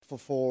thankful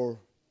for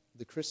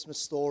the Christmas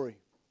story.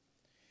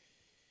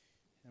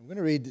 I'm going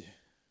to read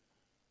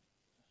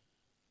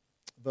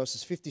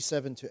verses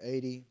 57 to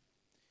 80.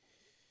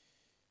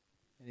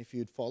 And if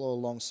you'd follow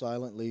along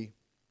silently.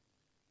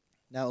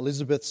 Now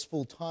Elizabeth's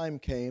full time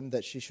came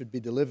that she should be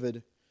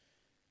delivered,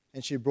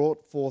 and she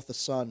brought forth a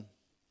son.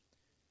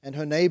 And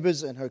her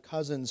neighbors and her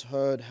cousins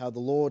heard how the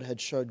Lord had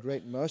showed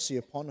great mercy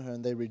upon her,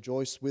 and they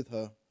rejoiced with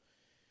her.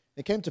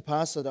 It came to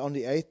pass that on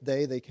the 8th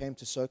day they came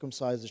to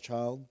circumcise the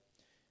child,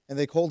 and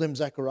they called him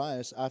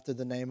Zacharias after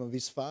the name of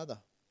his father.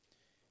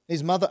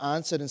 His mother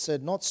answered and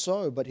said, Not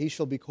so, but he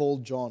shall be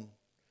called John.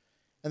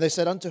 And they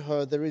said unto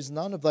her, There is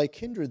none of thy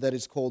kindred that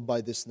is called by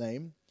this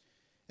name.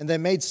 And they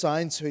made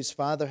signs to his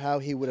father how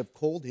he would have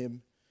called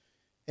him.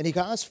 And he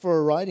asked for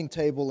a writing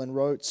table and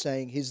wrote,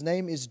 saying, His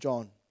name is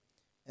John.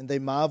 And they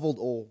marveled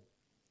all.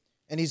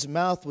 And his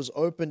mouth was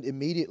opened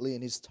immediately,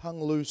 and his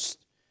tongue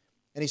loosed.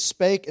 And he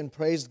spake and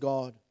praised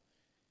God.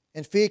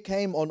 And fear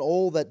came on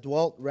all that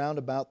dwelt round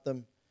about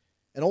them.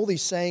 And all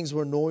these sayings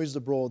were noised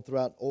abroad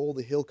throughout all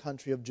the hill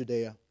country of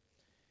Judea.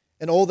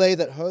 And all they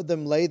that heard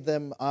them laid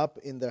them up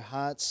in their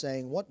hearts,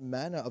 saying, What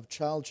manner of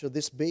child shall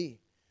this be?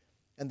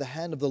 And the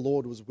hand of the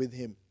Lord was with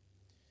him.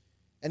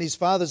 And his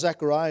father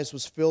Zacharias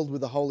was filled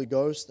with the Holy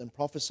Ghost, and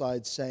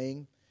prophesied,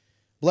 saying,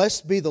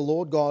 Blessed be the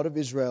Lord God of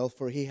Israel,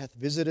 for he hath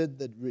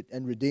visited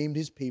and redeemed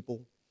his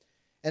people,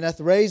 and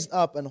hath raised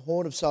up an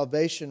horn of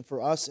salvation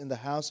for us in the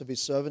house of his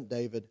servant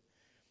David.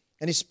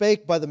 And he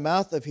spake by the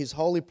mouth of his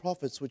holy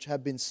prophets, which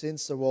have been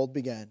since the world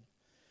began,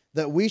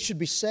 that we should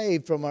be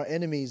saved from our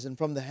enemies and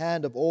from the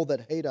hand of all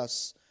that hate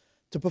us,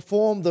 to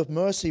perform the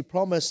mercy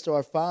promised to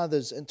our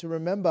fathers, and to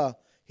remember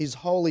his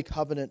holy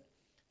covenant,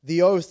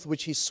 the oath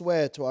which he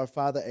sware to our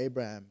father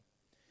Abraham,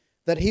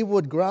 that he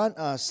would grant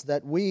us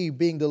that we,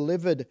 being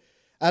delivered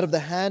out of the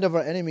hand of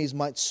our enemies,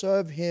 might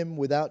serve him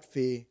without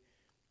fear,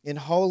 in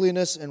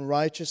holiness and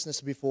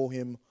righteousness before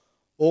him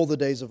all the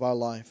days of our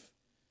life.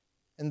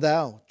 And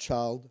thou,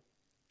 child,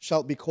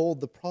 shalt be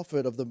called the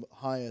prophet of the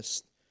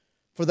highest,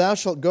 for thou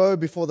shalt go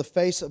before the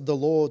face of the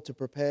Lord to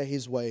prepare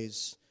his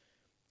ways,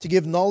 to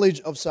give knowledge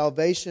of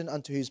salvation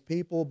unto his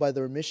people by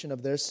the remission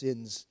of their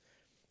sins,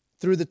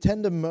 through the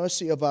tender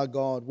mercy of our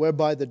God,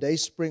 whereby the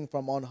dayspring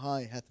from on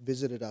high hath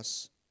visited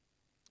us,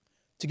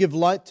 to give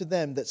light to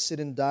them that sit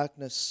in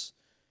darkness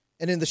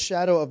and in the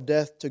shadow of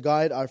death, to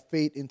guide our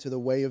feet into the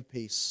way of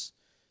peace.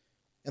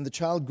 And the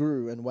child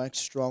grew and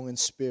waxed strong in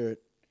spirit,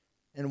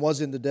 and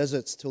was in the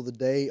deserts till the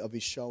day of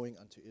his showing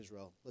unto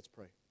Israel. Let's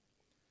pray.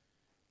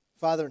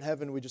 Father in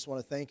heaven, we just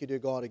want to thank you, dear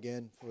God,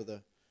 again for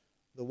the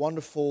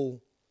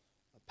wonderful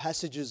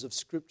passages of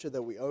Scripture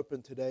that we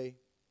opened today.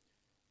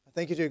 I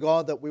thank you, dear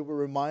God, that we were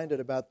reminded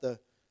about the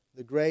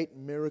great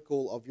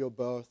miracle of your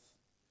birth.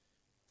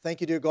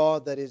 Thank you, dear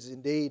God, that is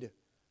indeed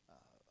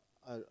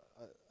an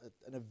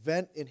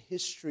event in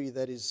history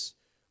that is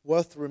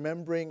worth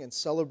remembering and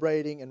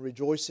celebrating and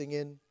rejoicing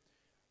in.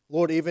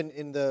 Lord, even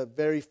in the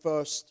very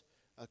first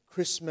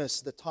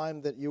Christmas, the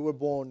time that you were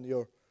born,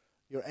 your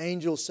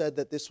angel said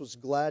that this was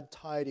glad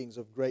tidings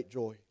of great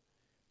joy.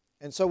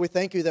 And so we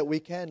thank you that we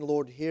can,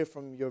 Lord, hear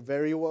from your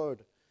very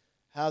word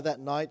how that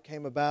night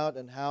came about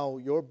and how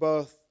your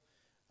birth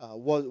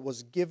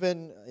was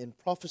given in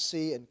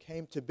prophecy and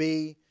came to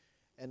be.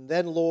 And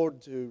then,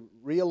 Lord, to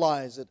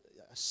realize that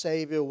a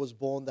Saviour was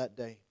born that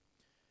day.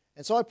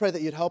 And so I pray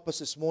that you'd help us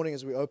this morning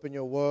as we open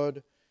your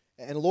word.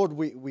 And Lord,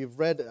 we've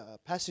read a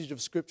passage of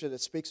Scripture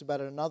that speaks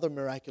about another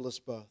miraculous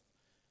birth.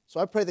 So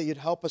I pray that you'd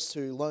help us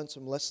to learn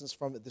some lessons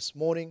from it this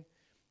morning.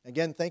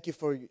 Again, thank you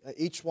for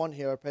each one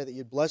here. I pray that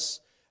you'd bless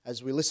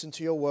as we listen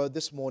to your word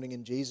this morning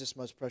in Jesus'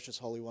 most precious,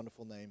 holy,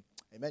 wonderful name.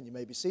 Amen. You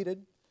may be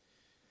seated.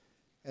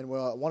 And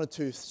I wanted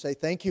to say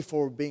thank you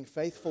for being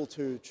faithful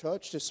to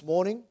church this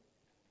morning,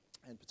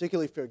 and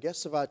particularly for your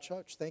guests of our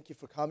church. Thank you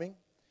for coming,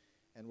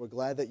 and we're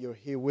glad that you're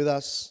here with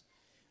us.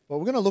 But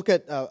we're going to look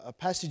at a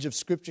passage of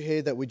Scripture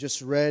here that we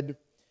just read,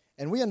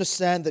 and we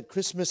understand that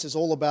Christmas is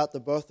all about the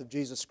birth of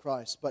Jesus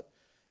Christ. But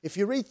if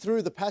you read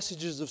through the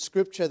passages of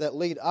Scripture that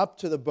lead up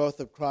to the birth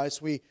of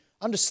Christ, we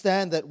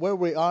understand that where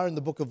we are in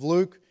the book of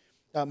Luke,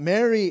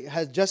 Mary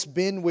had just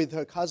been with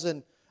her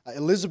cousin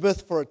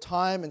Elizabeth for a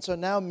time, and so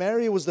now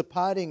Mary was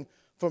departing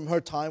from her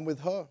time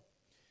with her.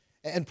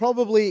 And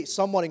probably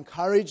somewhat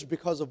encouraged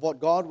because of what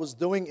God was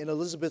doing in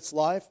Elizabeth's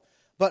life,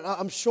 but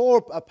I'm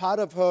sure a part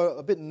of her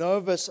a bit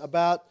nervous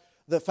about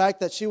the fact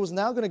that she was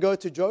now going to go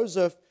to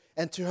Joseph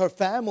and to her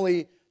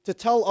family to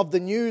tell of the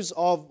news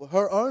of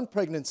her own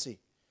pregnancy,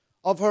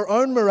 of her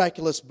own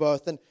miraculous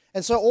birth.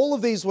 And so all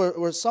of these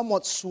were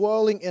somewhat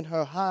swirling in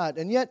her heart.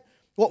 And yet,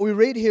 what we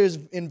read here is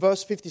in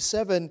verse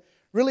 57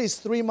 really is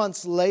 3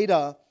 months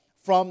later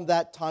from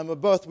that time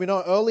of birth. We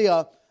know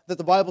earlier that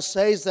the Bible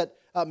says that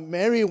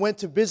Mary went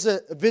to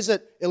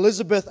visit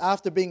Elizabeth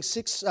after being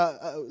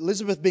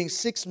Elizabeth being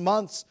 6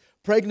 months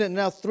pregnant. And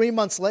now 3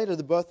 months later,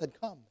 the birth had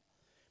come.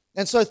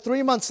 And so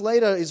 3 months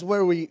later is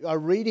where we are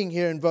reading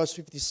here in verse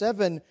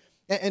 57.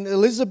 And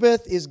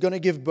Elizabeth is going to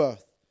give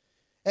birth.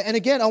 And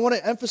again, I want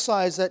to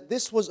emphasize that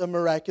this was a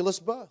miraculous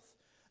birth.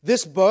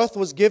 This birth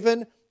was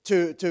given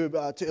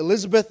to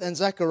Elizabeth and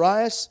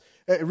Zacharias,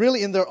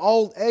 really in their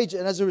old age,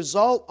 and as a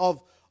result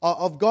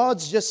of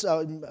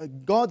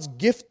God's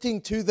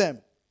gifting to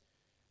them,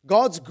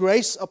 God's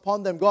grace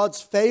upon them,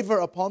 God's favor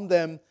upon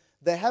them,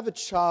 they have a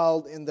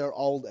child in their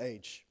old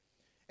age.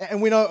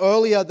 And we know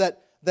earlier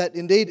that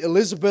indeed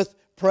Elizabeth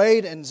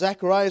prayed and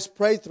Zacharias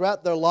prayed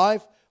throughout their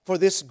life for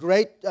this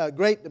great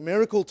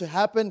miracle to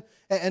happen.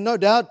 And no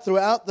doubt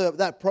throughout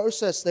that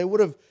process, they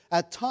would have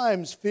at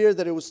times feared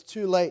that it was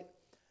too late.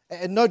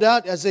 And no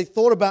doubt as they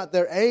thought about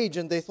their age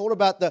and they thought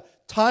about the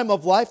time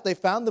of life they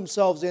found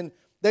themselves in,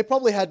 they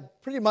probably had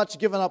pretty much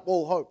given up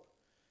all hope.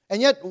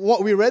 And yet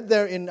what we read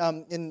there in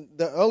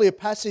the earlier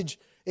passage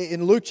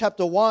in Luke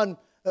chapter 1,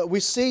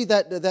 we see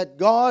that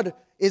God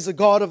is a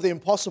God of the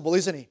impossible,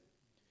 isn't He?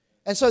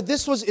 And so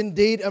this was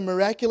indeed a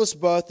miraculous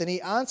birth, and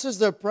He answers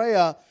their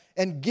prayer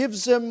and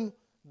gives them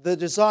the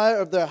desire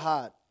of their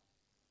heart.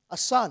 A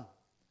son,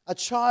 a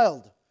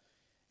child.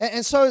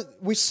 And so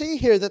we see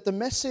here that the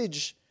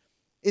message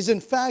is in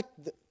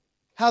fact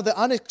how the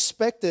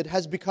unexpected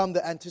has become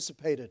the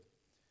anticipated.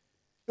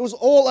 It was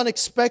all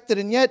unexpected,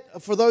 and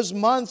yet for those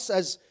months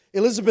as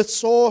Elizabeth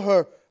saw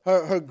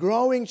her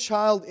growing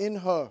child in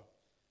her,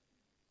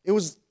 it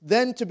was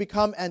then to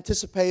become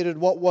anticipated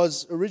what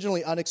was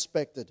originally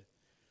unexpected.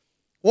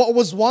 What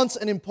was once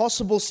an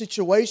impossible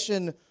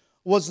situation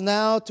was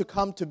now to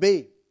come to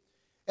be.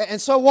 And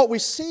so what we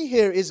see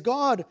here is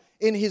God,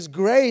 in His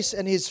grace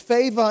and His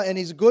favor and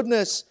His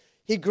goodness,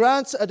 He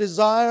grants a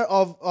desire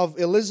of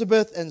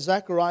Elizabeth and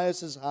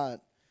Zacharias'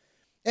 heart.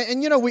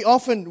 And you know,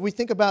 we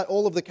think about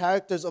all of the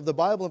characters of the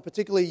Bible, and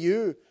particularly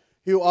you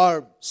who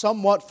are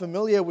somewhat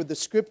familiar with the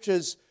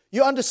Scriptures,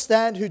 you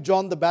understand who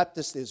John the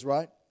Baptist is,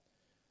 right?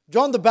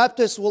 John the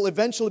Baptist will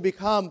eventually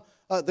become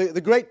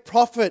the great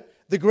prophet,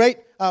 the great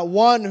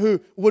one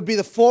who would be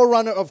the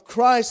forerunner of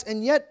Christ.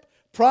 And yet,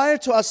 prior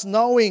to us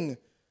knowing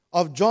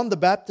of John the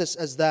Baptist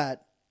as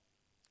that,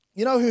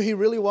 you know who he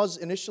really was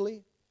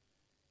initially?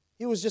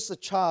 He was just a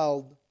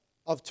child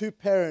of two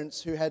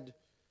parents who had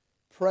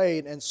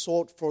prayed and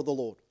sought for the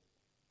Lord.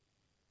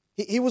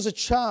 He was a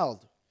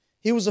child.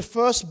 He was the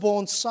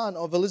firstborn son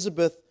of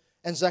Elizabeth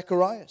and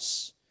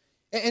Zacharias.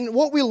 And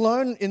what we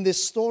learn in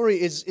this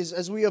story is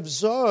as we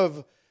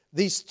observe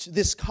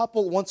this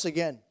couple once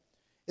again,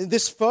 in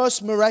this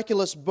first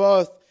miraculous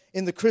birth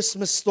in the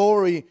Christmas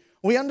story,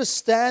 we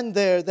understand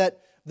there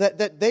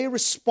that they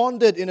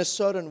responded in a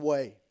certain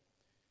way.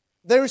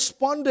 They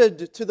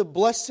responded to the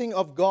blessing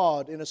of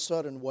God in a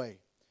certain way.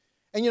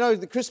 And you know,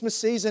 the Christmas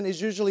season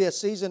is usually a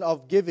season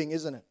of giving,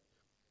 isn't it?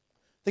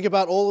 Think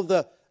about all of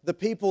the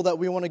people that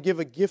we want to give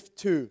a gift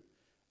to.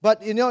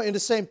 But you know, in the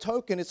same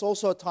token, it's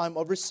also a time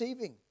of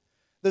receiving.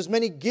 There's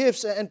many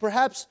gifts, and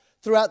perhaps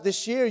throughout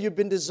this year, you've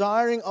been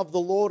desiring of the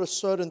Lord a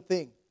certain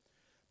thing.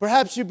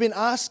 Perhaps you've been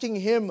asking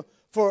Him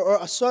for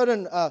a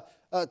certain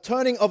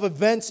turning of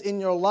events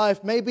in your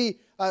life. Maybe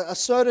a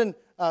certain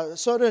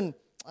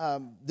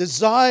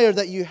desire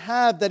that you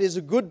have that is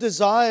a good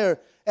desire,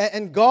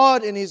 and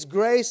God in His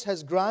grace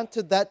has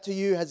granted that to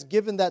you, has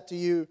given that to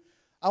you.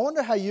 I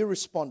wonder how you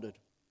responded.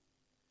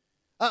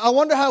 I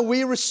wonder how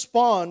we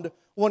respond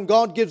when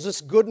God gives us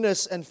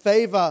goodness and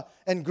favor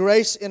and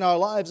grace in our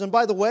lives. And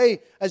by the way,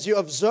 as you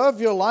observe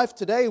your life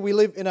today, we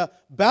live in a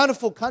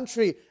bountiful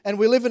country, and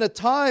we live in a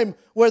time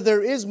where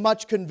there is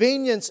much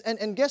convenience.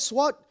 And guess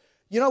what?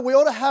 You know, we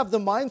ought to have the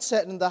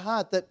mindset in the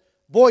heart that,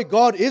 boy,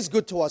 God is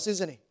good to us,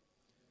 isn't He?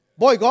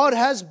 Boy, God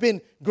has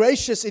been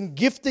gracious in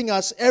gifting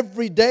us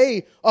every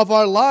day of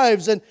our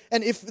lives. And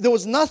if there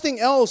was nothing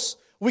else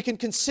we can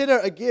consider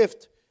a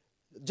gift,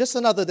 just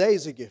another day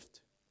is a gift.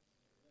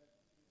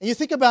 And you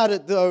think about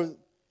it, though,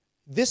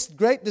 this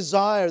great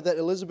desire that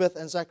Elizabeth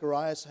and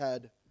Zacharias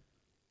had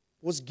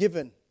was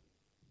given.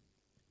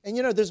 And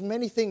you know, there's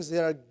many things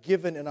that are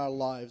given in our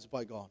lives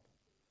by God.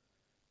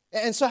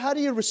 And so how do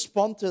you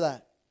respond to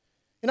that?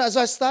 You know, as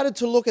I started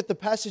to look at the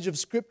passage of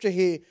Scripture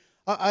here,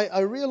 I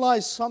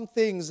realized some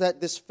things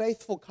that this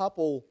faithful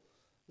couple,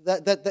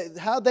 that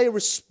how they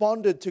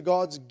responded to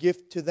God's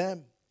gift to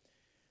them.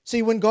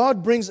 See, when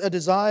God brings a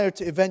desire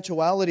to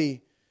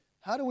eventuality,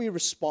 how do we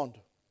respond?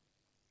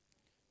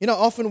 You know,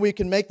 often we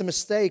can make the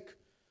mistake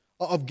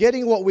of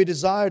getting what we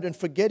desired and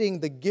forgetting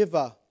the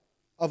giver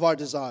of our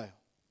desire.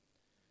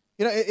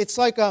 You know, it's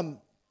like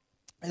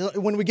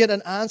when we get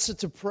an answer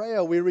to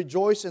prayer, we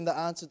rejoice in the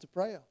answer to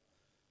prayer.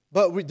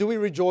 But do we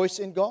rejoice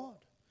in God?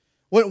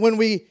 When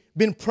we've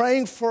been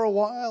praying for a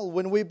while,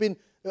 when we've been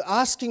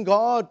asking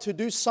God to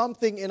do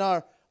something in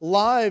our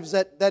lives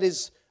that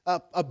is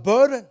a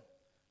burden,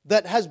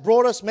 that has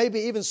brought us maybe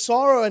even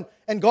sorrow,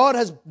 and God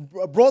has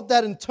brought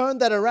that and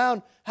turned that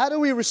around, how do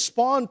we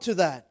respond to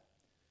that?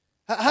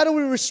 How do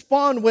we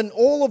respond when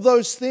all of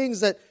those things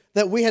that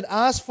we had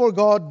asked for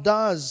God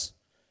does?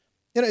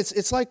 You know,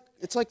 it's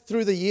like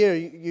through the year,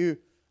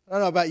 I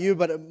don't know about you,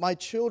 but my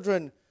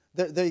children,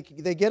 they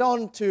get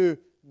on to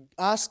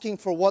asking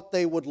for what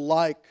they would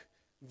like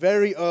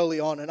very early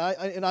on.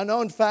 And I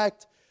know, in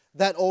fact,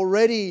 that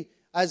already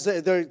as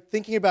they're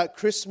thinking about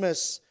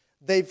Christmas,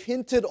 they've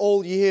hinted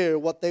all year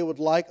what they would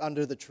like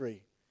under the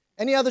tree.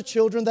 Any other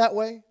children that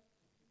way?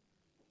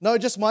 No,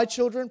 just my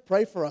children?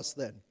 Pray for us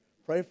then.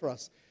 Pray for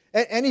us.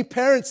 Any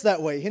parents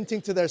that way,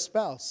 hinting to their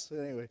spouse?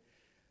 Anyway.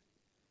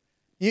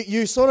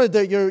 You sort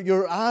of,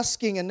 you're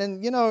asking, and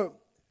then,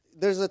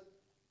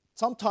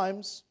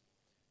 sometimes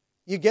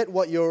you get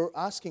what you're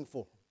asking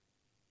for.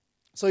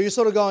 So you're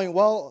sort of going,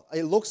 well,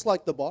 it looks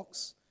like the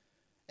box.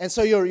 And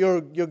so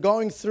you're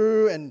going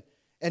through,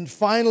 and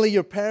finally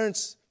your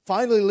parents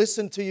finally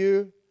listen to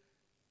you,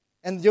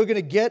 and you're going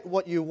to get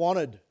what you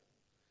wanted.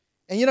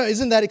 And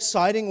isn't that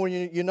exciting when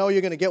you know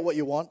you're going to get what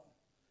you want?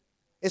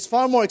 It's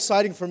far more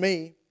exciting for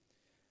me.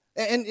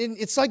 And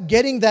it's like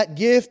getting that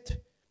gift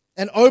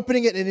and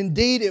opening it, and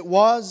indeed it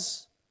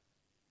was,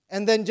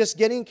 and then just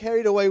getting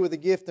carried away with the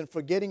gift and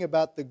forgetting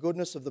about the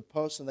goodness of the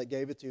person that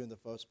gave it to you in the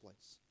first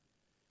place.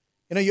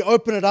 You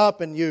open it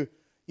up and you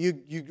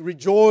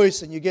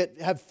rejoice and you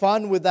have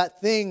fun with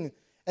that thing,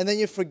 and then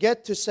you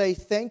forget to say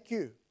thank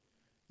you.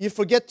 You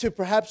forget to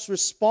perhaps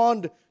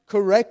respond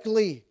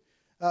correctly,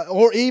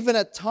 or even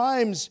at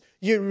times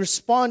you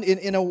respond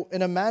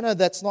in a manner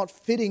that's not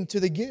fitting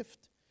to the gift.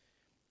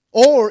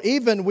 Or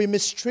even we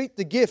mistreat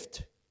the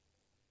gift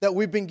that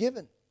we've been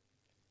given.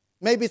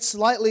 Maybe it's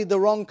slightly the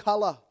wrong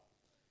color.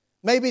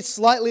 Maybe it's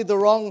slightly the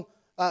wrong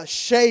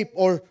shape,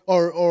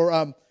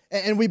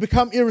 and we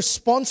become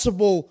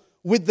irresponsible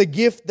with the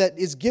gift that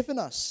is given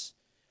us.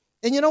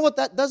 And you know what?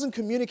 That doesn't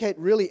communicate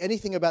really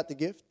anything about the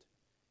gift.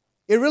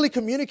 It really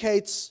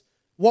communicates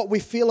what we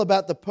feel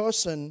about the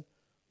person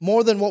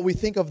more than what we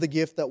think of the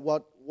gift that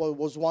what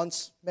was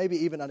once maybe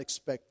even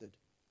unexpected.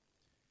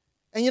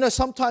 And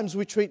sometimes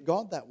we treat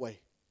God that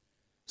way.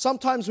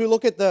 Sometimes we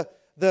look at the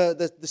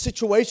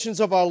situations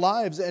of our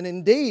lives, and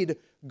indeed,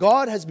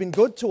 God has been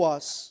good to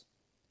us,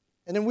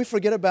 and then we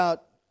forget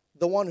about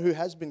the one who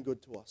has been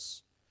good to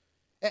us.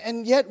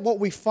 And yet what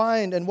we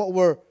find and what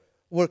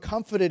we're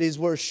comforted is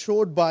we're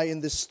assured by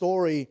in this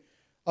story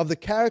of the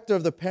character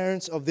of the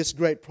parents of this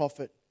great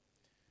prophet.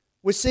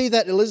 We see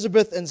that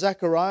Elizabeth and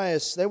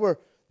Zacharias, they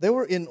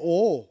were in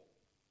awe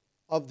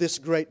of this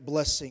great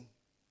blessing.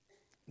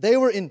 They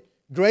were in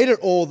greater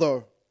awe,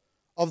 though,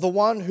 of the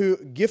one who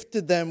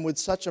gifted them with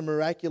such a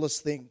miraculous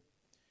thing.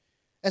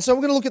 And so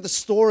we're going to look at the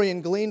story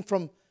and glean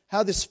from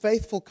how this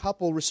faithful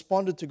couple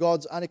responded to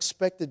God's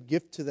unexpected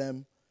gift to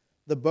them,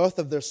 the birth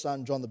of their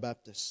son, John the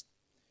Baptist.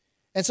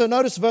 And so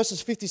notice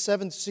verses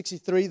 57 to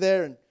 63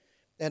 there,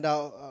 and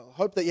I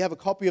hope that you have a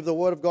copy of the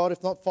Word of God.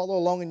 If not, follow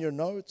along in your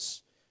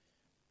notes.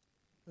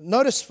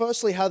 Notice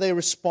firstly how they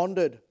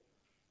responded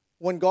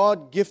when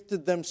God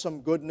gifted them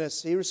some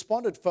goodness. He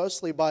responded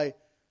firstly by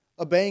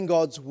obeying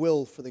God's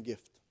will for the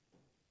gift.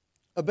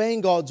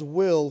 Obeying God's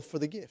will for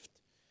the gift.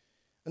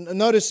 And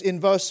notice in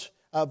verse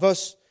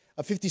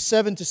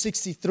 57 to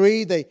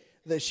 63,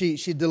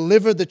 she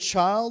delivered the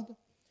child.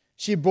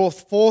 She brought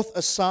forth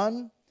a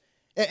son.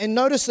 And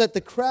notice that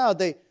the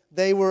crowd,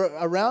 they were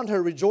around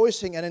her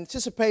rejoicing and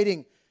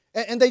anticipating.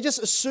 And they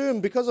just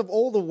assumed because of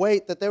all the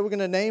weight that they were going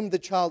to name the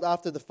child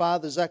after the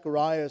father,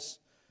 Zacharias.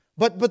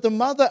 But the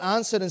mother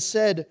answered and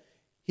said,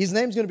 his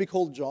name's going to be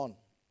called John.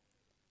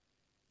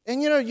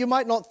 And you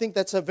might not think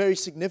that's a very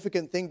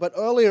significant thing, but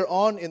earlier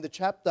on in the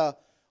chapter,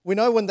 we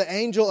know when the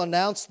angel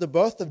announced the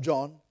birth of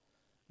John,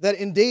 that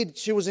indeed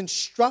she was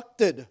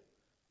instructed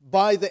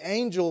by the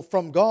angel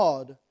from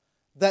God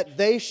that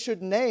they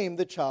should name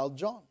the child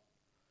John.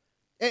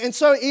 And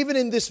so even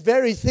in this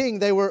very thing,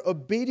 they were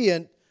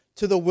obedient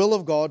to the will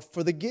of God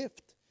for the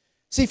gift.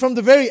 See, from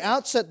the very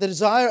outset, the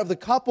desire of the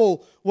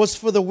couple was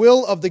for the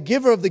will of the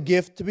giver of the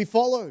gift to be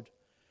followed.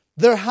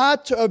 Their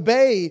heart to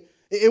obey,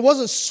 it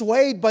wasn't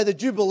swayed by the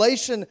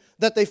jubilation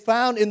that they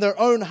found in their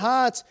own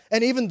hearts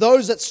and even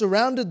those that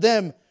surrounded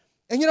them.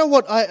 And you know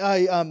what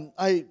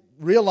I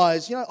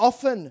realize?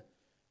 Often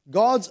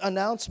God's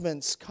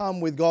announcements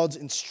come with God's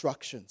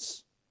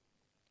instructions.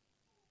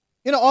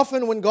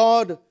 Often when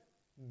God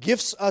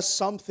gifts us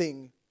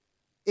something,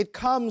 it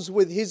comes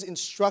with His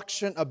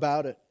instruction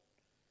about it.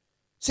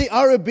 See,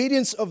 our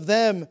obedience of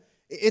them,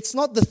 it's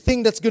not the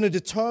thing that's going to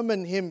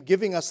determine Him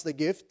giving us the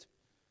gift.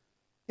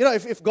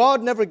 If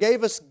God never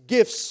gave us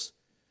gifts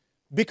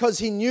because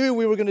He knew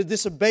we were going to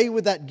disobey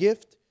with that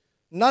gift,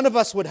 none of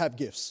us would have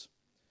gifts.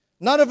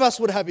 None of us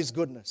would have His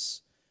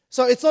goodness.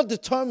 So it's not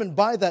determined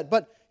by that.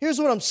 But here's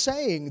what I'm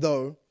saying,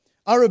 though.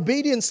 Our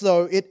obedience,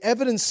 though, it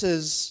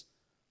evidences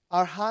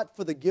our heart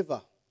for the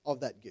giver of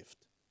that gift.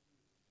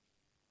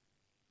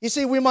 You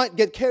see, we might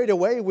get carried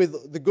away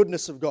with the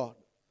goodness of God.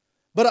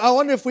 But I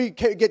wonder if we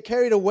get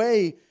carried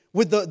away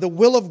with the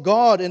will of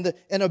God and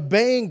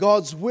obeying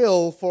God's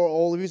will for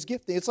all of His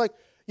gifting. It's like,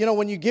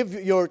 when you give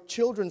your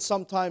children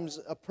sometimes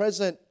a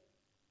present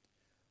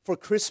for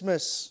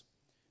Christmas,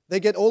 they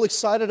get all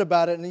excited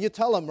about it, and you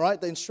tell them, right,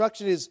 the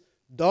instruction is,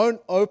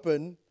 don't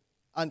open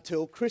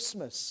until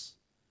Christmas.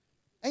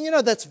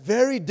 And that's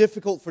very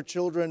difficult for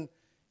children.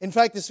 In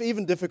fact, it's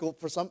even difficult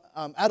for some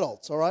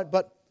adults, all right?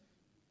 But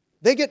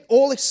they get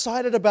all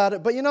excited about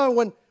it. But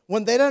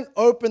when they don't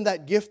open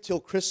that gift till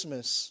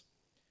Christmas,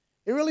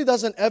 it really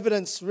doesn't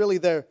evidence really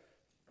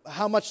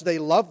how much they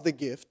love the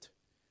gift.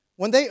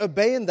 when they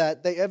obey in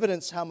that, they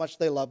evidence how much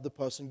they love the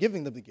person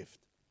giving them the gift.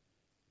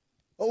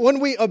 When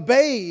we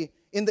obey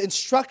in the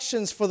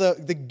instructions for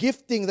the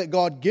gifting that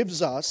God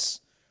gives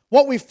us,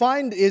 what we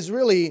find is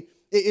really,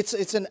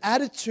 it's an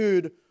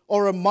attitude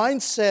or a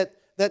mindset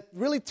that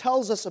really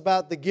tells us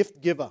about the gift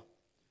giver.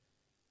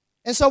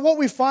 And so what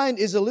we find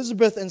is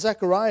Elizabeth and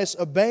Zacharias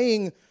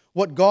obeying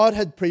what God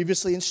had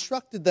previously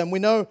instructed them. We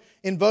know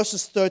in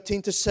verses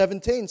 13 to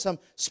 17 some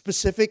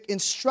specific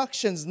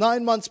instructions.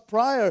 9 months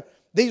prior,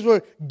 these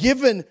were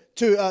given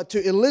to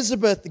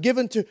Elizabeth,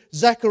 given to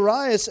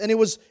Zacharias, and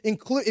it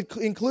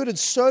included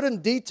certain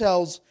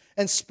details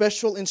and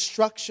special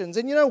instructions.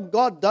 And you know,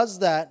 God does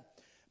that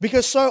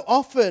because so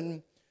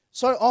often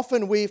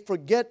we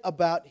forget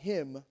about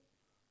Him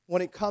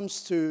when it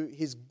comes to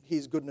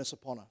His goodness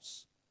upon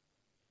us.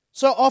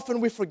 So often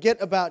we forget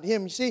about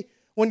Him. You see,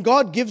 when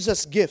God gives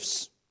us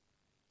gifts,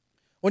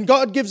 when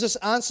God gives us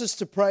answers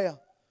to prayer,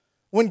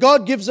 when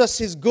God gives us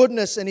His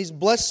goodness and His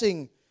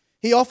blessing,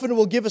 He often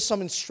will give us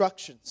some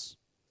instructions.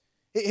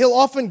 He'll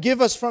often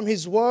give us from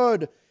His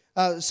Word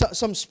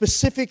some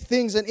specific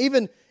things, and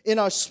even in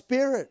our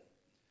spirit,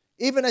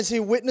 even as He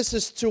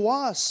witnesses to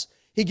us,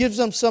 He gives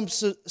them some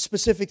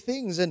specific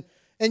things. And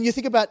you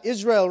think about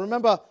Israel,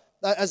 remember,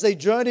 as they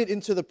journeyed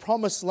into the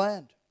promised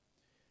land,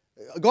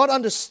 God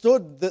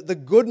understood the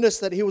goodness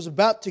that He was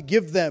about to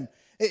give them.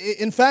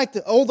 In fact,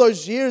 all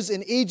those years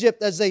in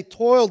Egypt as they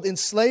toiled in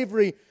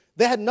slavery,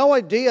 they had no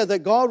idea that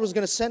God was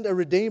going to send a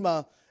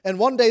Redeemer, and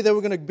one day they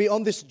were going to be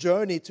on this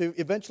journey to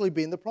eventually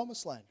be in the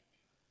promised land.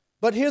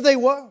 But here they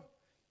were,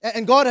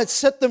 and God had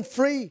set them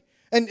free,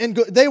 and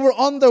they were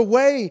on their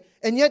way,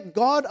 and yet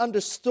God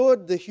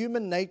understood the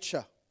human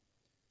nature.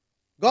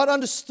 God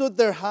understood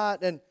their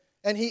heart,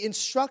 and He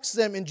instructs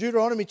them in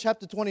Deuteronomy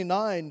chapter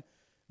 29,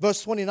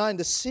 verse 29,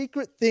 the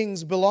secret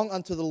things belong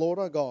unto the Lord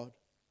our God,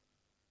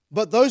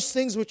 but those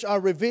things which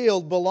are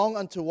revealed belong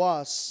unto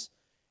us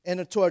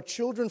and to our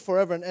children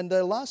forever. And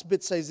the last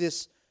bit says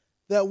this,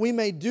 that we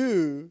may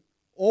do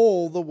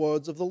all the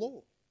words of the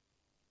Lord.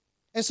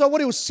 And so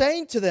what He was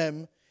saying to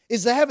them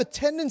is they have a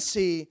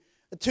tendency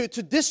to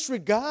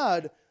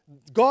disregard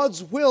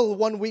God's will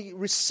when we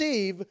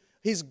receive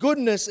His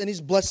goodness and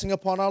His blessing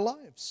upon our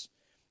lives.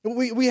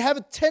 We have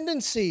a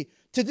tendency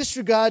to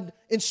disregard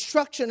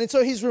instruction. And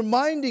so He's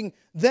reminding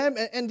them,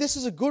 and this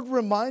is a good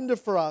reminder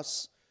for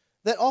us,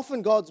 that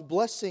often God's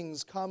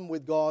blessings come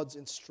with God's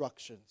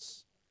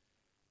instructions.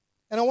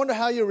 And I wonder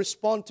how you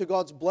respond to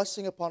God's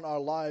blessing upon our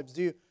lives.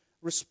 Do you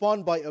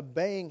respond by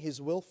obeying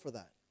His will for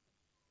that?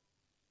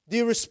 Do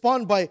you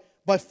respond by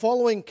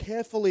following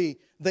carefully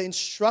the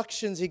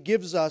instructions He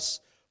gives us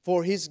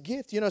for His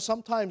gift? You know,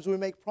 sometimes we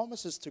make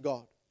promises to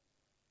God.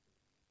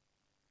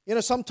 You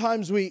know,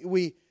 sometimes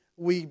we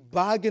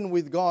bargain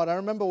with God. I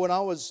remember when I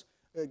was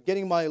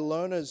getting my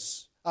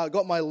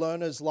got my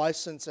learner's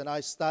license, and I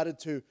started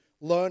to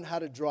learn how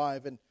to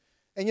drive. And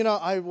you know,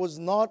 I was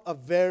not a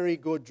very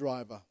good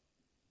driver.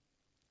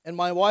 And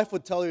my wife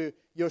would tell you,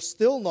 you're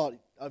still not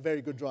a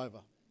very good driver.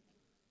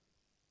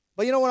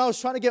 But you know, when I was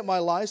trying to get my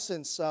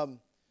license,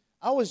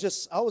 I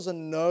was a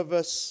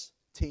nervous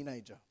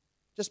teenager,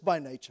 just by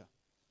nature.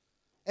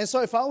 And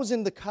so if I was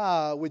in the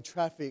car with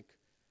traffic,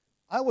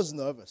 I was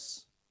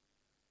nervous.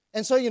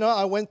 And so, you know,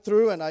 I went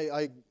through, and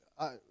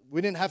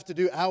we didn't have to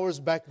do hours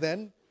back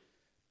then.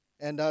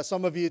 And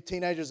some of you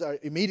teenagers are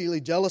immediately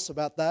jealous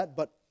about that.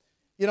 But,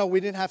 you know, we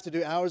didn't have to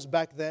do hours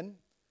back then.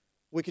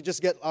 We could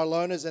just get our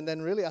learners, and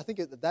then really, I think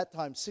at that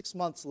time, 6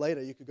 months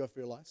later, you could go for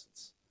your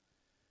license.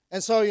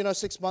 And so, you know,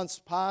 6 months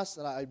passed,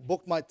 and I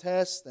booked my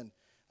test,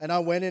 and I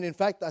went in. In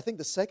fact, I think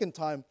the second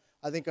time,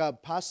 I think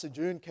Pastor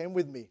June came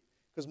with me,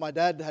 because my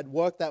dad had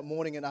worked that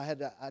morning, and I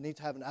need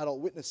to have an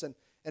adult witness.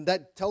 And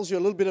that tells you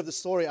a little bit of the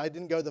story. I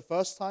didn't go the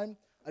first time.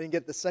 I didn't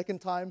get the second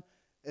time.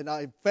 And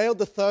I failed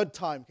the third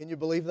time. Can you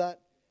believe that?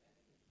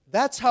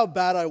 That's how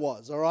bad I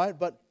was, all right?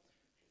 But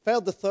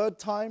failed the third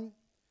time.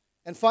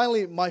 And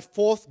finally, my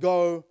fourth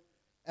go,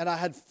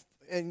 and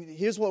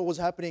here's what was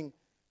happening.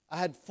 I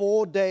had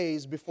 4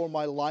 days before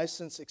my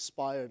license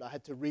expired. I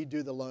had to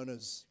redo the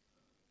learners.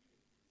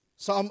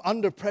 So I'm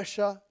under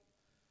pressure.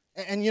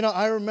 And you know,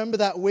 I remember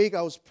that week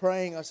I was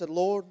praying. I said,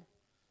 Lord,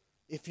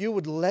 if you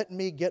would let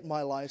me get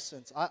my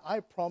license, I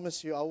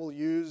promise you I will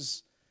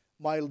use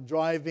my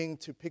driving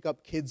to pick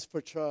up kids for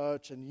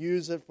church and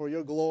use it for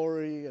your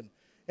glory.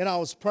 And I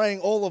was praying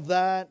all of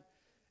that.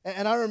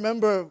 And I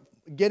remember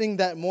getting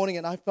that morning,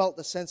 and I felt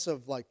a sense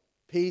of like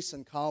peace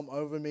and calm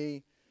over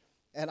me.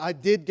 And I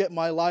did get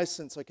my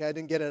license, okay? I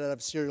didn't get it out of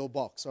a cereal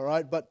box, all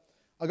right? But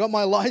I got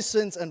my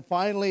license, and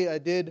finally I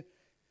did.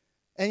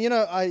 And you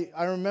know,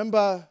 I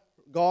remember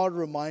God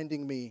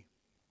reminding me,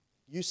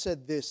 you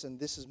said this, and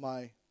this is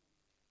my...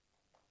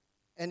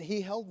 And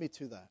He held me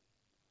to that.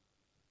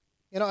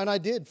 You know, and I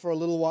did for a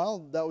little while.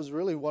 That was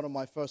really one of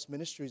my first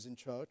ministries in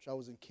church. I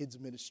was in kids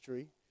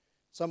ministry.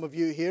 Some of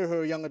you here who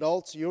are young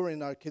adults, you were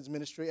in our kids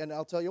ministry. And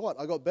I'll tell you what,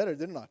 I got better,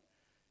 didn't I?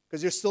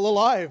 Because you're still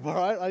alive, all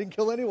right? I didn't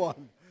kill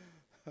anyone.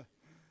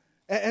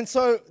 And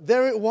so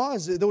there it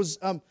was. There was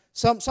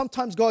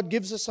sometimes God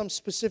gives us some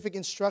specific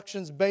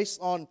instructions based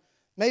on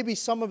maybe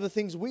some of the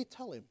things we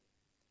tell Him.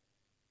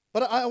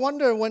 But I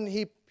wonder when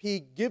He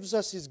gives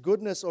us His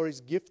goodness or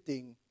His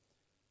gifting,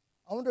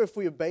 I wonder if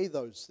we obey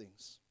those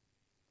things.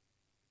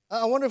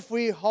 I wonder if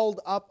we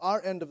hold up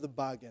our end of the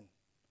bargain.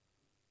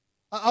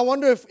 I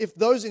wonder if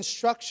those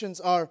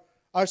instructions are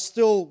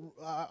still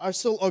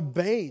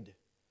obeyed.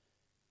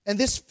 And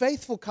this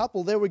faithful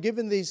couple, they were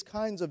given these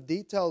kinds of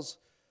details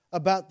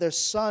about their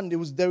son.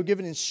 They were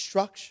given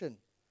instruction,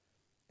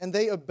 and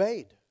they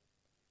obeyed.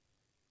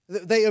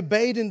 They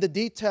obeyed in the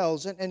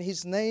details, and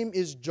his name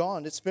is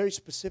John. It's very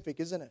specific,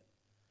 isn't it?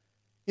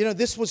 You know,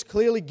 this was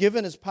clearly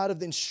given as part of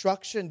the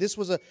instruction. This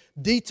was a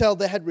detail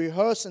they had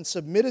rehearsed and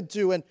submitted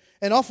to, and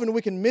often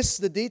we can miss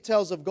the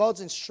details of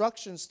God's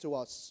instructions to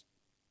us.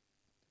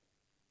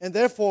 And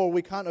therefore,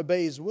 we can't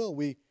obey His will.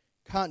 We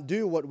can't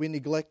do what we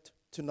neglect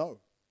to know.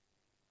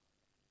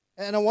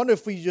 And I wonder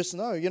if we just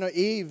know,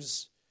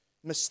 Eve's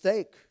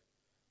mistake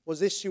was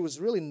this: she was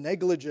really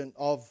negligent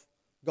of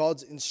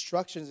God's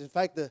instructions. In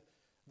fact, the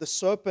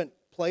serpent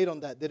played on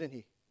that, didn't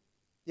he?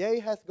 Yea,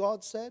 hath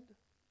God said?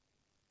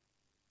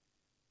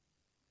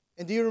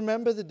 And do you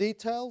remember the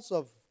details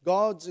of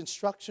God's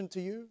instruction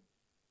to you?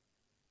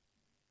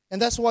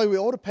 And that's why we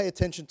ought to pay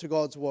attention to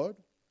God's word.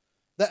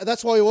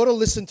 That's why we ought to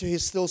listen to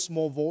His still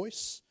small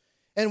voice.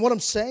 And what I'm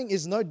saying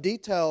is no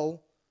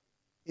detail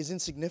is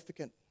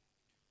insignificant.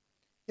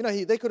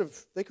 They could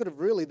have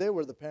really, they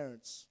were the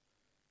parents.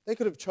 They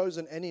could have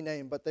chosen any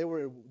name, but they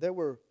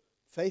were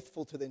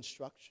faithful to the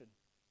instruction.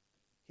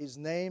 His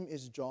name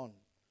is John.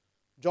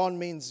 John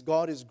means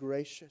God is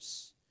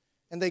gracious.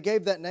 And they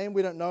gave that name.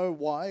 We don't know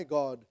why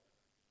God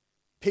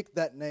picked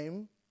that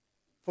name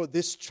for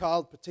this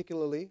child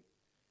particularly.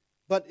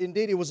 But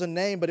indeed, it was a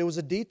name, but it was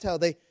a detail.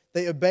 They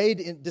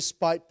obeyed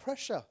despite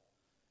pressure.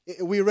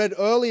 We read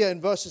earlier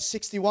in verses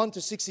 61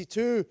 to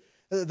 62,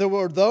 there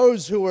were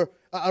those who were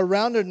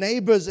around her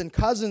neighbors and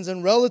cousins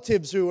and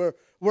relatives who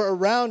were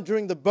around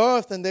during the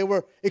birth, and they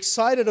were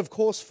excited, of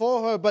course,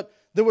 for her, but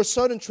there were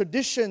certain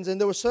traditions and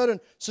there were certain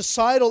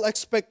societal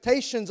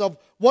expectations of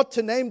what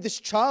to name this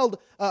child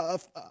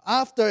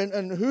after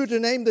and who to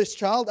name this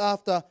child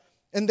after.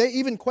 And they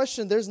even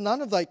questioned, there's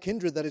none of thy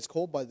kindred that is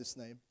called by this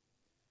name.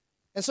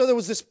 And so there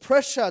was this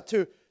pressure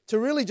to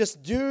really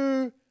just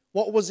do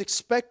what was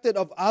expected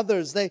of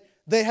others.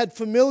 They had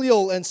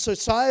familial and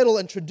societal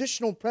and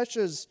traditional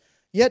pressures,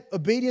 yet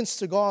obedience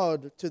to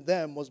God to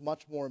them was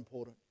much more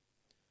important.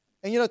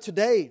 And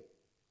today,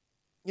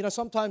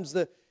 sometimes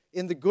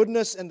in the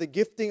goodness and the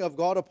gifting of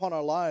God upon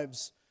our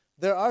lives,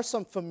 there are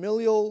some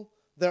familial,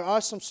 there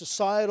are some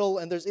societal,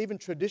 and there's even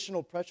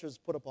traditional pressures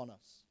put upon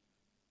us.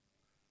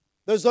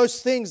 There's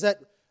those things that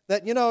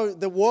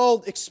the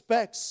world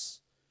expects,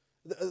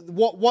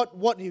 what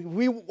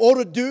we ought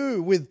to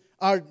do with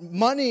our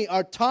money,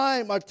 our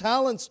time, our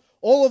talents,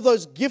 all of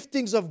those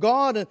giftings of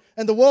God,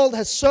 and the world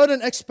has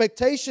certain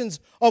expectations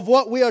of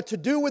what we are to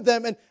do with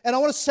them. And I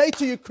want to say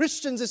to you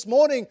Christians this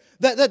morning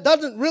that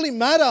doesn't really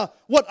matter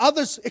what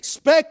others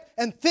expect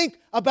and think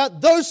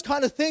about those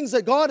kind of things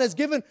that God has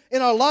given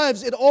in our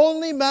lives. It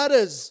only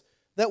matters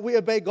that we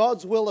obey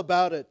God's will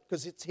about it,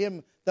 because it's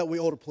Him that we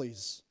ought to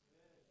please.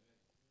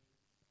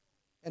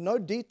 And no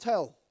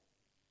detail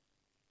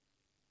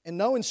and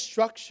no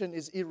instruction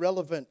is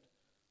irrelevant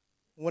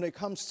when it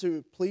comes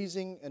to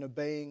pleasing and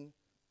obeying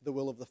the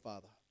will of the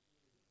Father.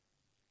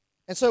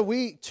 And so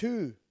we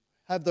too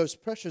have those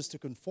pressures to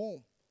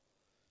conform.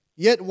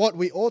 Yet what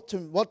ought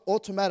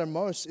to matter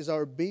most is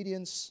our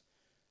obedience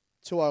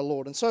to our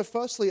Lord. And so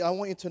firstly, I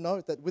want you to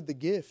note that with the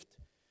gift,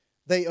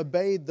 they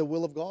obeyed the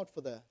will of God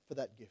for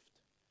that gift.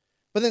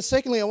 But then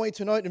secondly, I want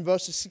you to note in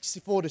verses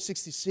 64 to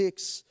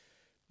 66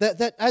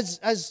 that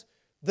as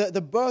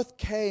the birth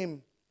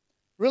came,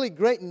 really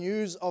great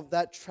news of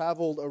that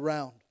traveled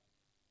around.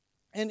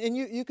 And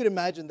you could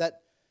imagine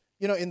that,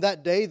 in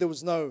that day, there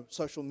was no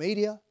social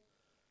media.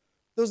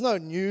 There was no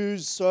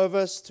news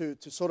service to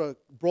sort of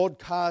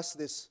broadcast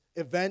this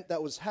event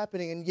that was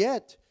happening. And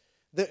yet,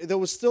 there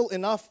was still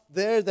enough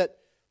there that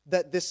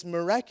this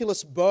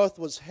miraculous birth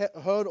was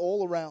heard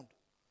all around.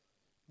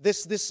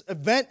 This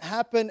event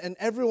happened and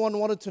everyone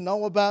wanted to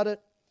know about it.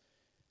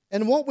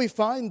 And what we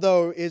find,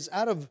 though, is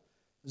out of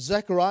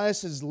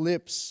Zacharias'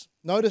 lips,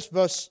 notice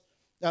verse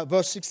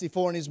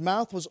 64, and his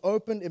mouth was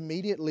opened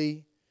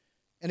immediately,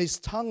 and his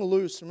tongue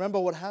loose. Remember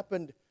what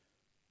happened?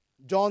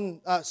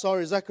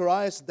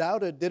 Zacharias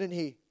doubted, didn't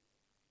he?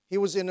 He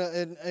was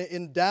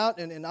in doubt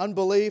and in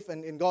unbelief,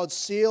 and God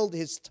sealed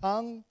his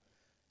tongue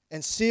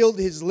and sealed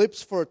his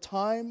lips for a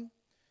time.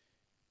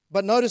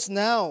 But notice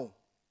now,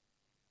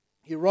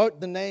 he wrote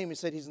the name. He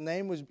said his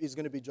name is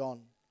going to be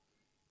John.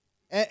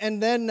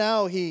 And then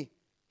now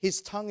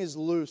his tongue is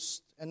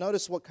loosed. And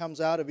notice what comes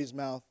out of his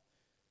mouth.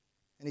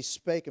 And he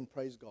spake and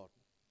praised God.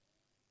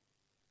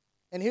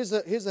 And here's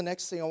the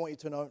next thing I want you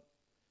to know.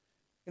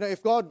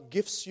 If God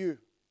gifts you,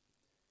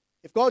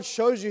 if God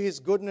shows you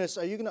His goodness,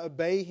 are you going to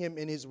obey Him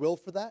in His will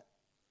for that?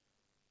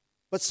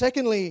 But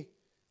secondly,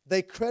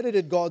 they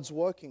credited God's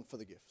working for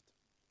the gift.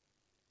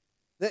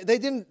 They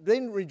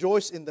didn't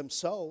rejoice in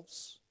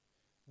themselves.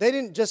 They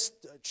didn't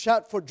just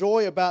shout for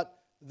joy about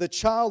the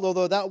child,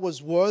 although that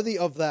was worthy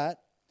of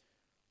that,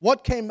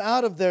 what came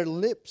out of their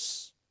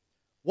lips,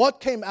 what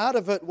came out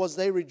of it was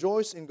they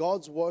rejoiced in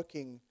God's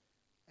working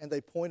and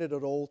they pointed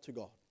it all to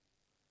God.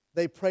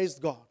 They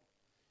praised God.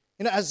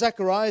 As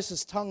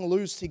Zacharias' tongue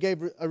loosed, he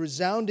gave a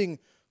resounding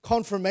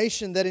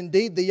confirmation that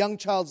indeed the young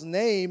child's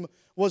name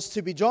was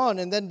to be John.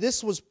 And then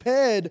this was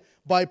paired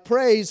by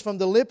praise from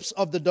the lips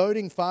of the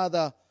doting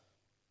father.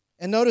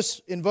 And notice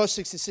in verse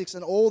 66,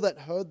 and all that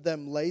heard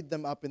them laid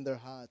them up in their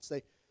hearts.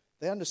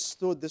 They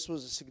understood this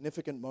was a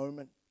significant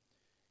moment.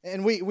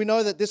 And we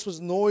know that this was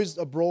noised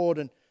abroad.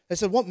 And they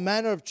said, what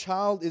manner of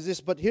child is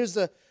this? But here's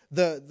the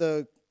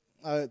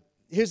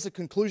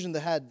conclusion they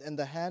had. And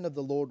the hand of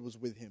the Lord was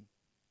with him.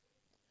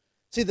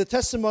 See, the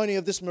testimony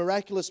of this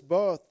miraculous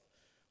birth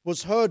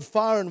was heard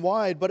far and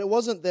wide, but it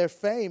wasn't their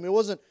fame. It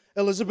wasn't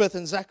Elizabeth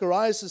and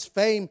Zacharias'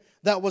 fame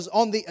that was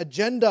on the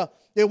agenda.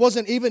 It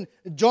wasn't even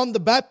John the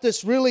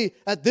Baptist really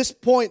at this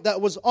point that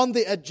was on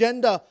the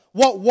agenda.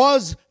 What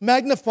was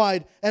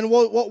magnified and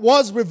what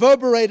was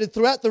reverberated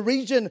throughout the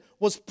region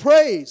was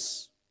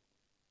praise.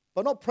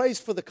 But not praise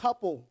for the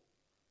couple.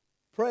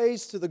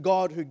 Praise to the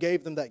God who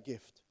gave them that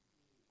gift.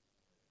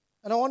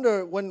 And I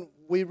wonder, when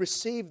we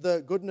receive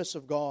the goodness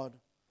of God,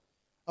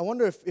 I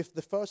wonder if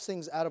the first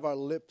things out of our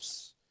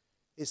lips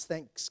is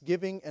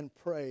thanksgiving and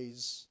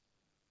praise,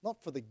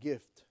 not for the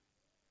gift,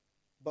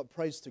 but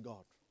praise to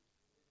God.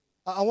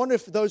 I wonder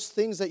if those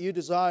things that you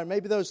desire,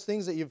 maybe those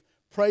things that you've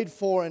prayed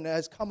for and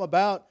has come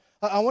about,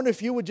 I wonder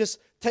if you would just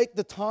take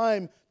the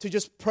time to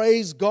just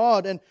praise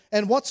God.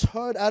 And what's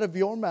heard out of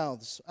your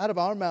mouths, out of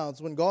our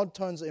mouths, when God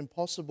turns the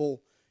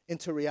impossible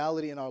into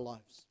reality in our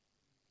lives?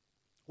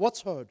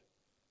 What's heard?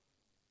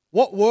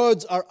 What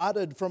words are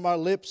uttered from our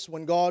lips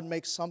when God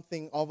makes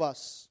something of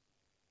us?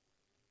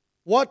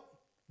 What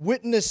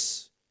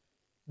witness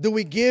do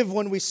we give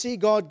when we see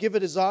God give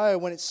a desire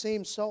when it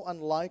seems so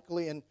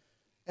unlikely? And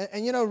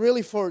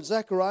really for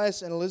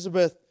Zacharias and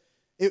Elizabeth,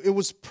 it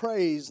was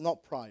praise,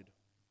 not pride.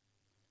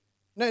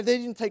 No, they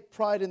didn't take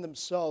pride in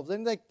themselves. They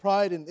didn't take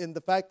pride in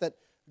the fact that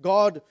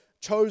God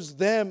chose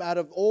them out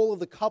of all of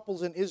the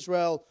couples in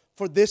Israel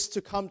for this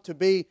to come to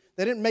be.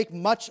 They didn't make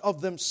much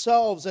of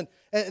themselves. And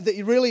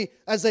they really,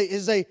 as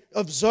they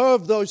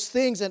observed those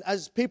things and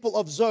as people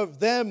observed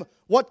them,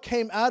 what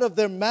came out of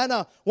their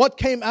manner, what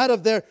came out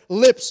of their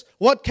lips,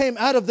 what came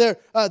out of their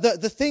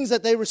the things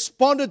that they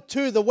responded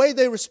to, the way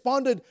they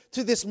responded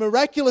to this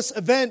miraculous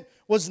event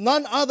was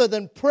none other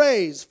than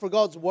praise for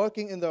God's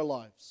working in their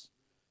lives.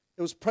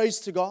 It was praise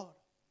to God.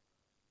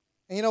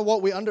 And you know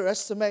what we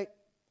underestimate?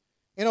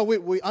 We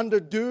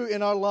underdo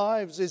in our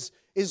lives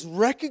is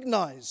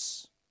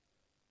recognize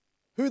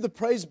who the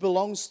praise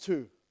belongs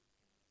to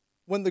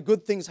when the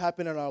good things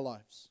happen in our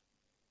lives.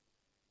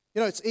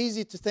 It's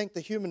easy to thank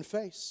the human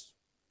face.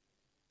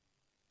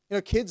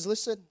 Kids,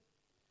 listen.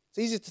 It's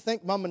easy to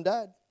thank mom and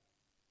dad.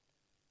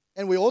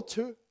 And we ought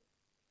to.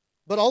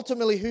 But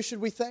ultimately, who should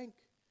we thank?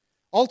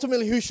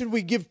 Ultimately, who should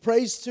we give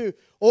praise to?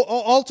 Or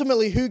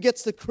ultimately, who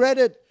gets the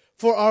credit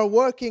for our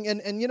working?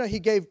 And he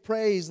gave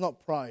praise,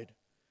 not pride.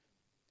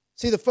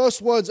 See, the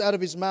first words out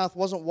of his mouth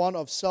wasn't one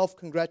of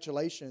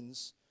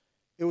self-congratulations.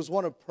 It was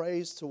one of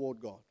praise toward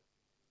God.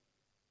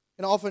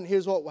 Often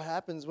here's what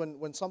happens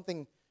when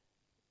something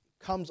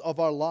comes of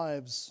our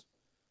lives,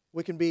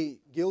 we can be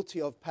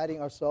guilty of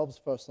patting ourselves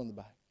first on the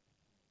back.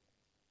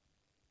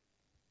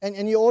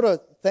 And you ought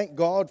to thank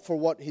God for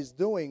what He's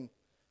doing,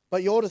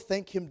 but you ought to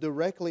thank Him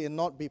directly and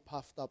not be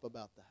puffed up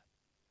about that.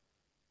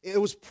 It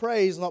was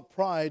praise, not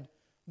pride.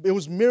 It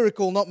was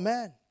miracle, not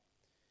man.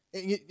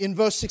 In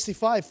verse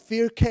 65,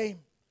 fear came,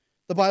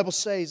 the Bible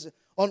says,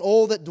 on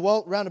all that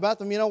dwelt round about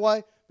them. You know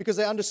why? Because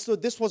they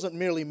understood this wasn't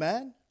merely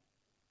man.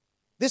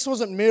 This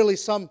wasn't merely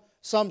some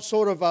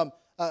sort of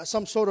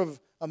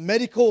a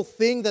medical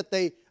thing that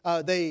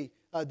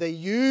they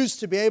used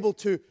to be able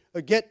to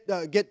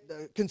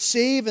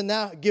conceive and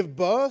now give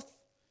birth.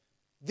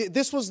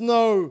 This was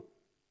no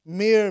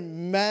mere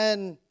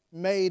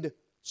man-made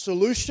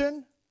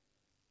solution.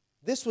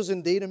 This was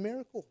indeed a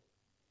miracle.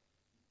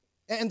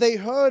 And they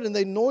heard and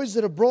they noised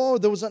it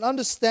abroad. There was an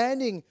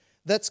understanding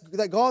that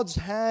God's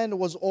hand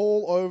was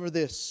all over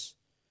this.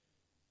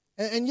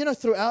 And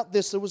throughout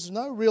this, there was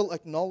no real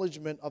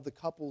acknowledgement of the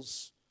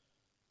couple's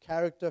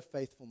character,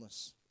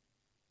 faithfulness.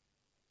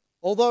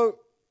 Although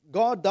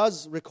God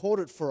does record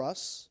it for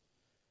us,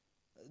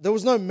 there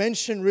was no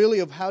mention really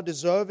of how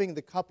deserving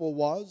the couple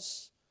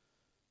was.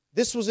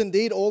 This was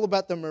indeed all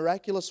about the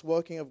miraculous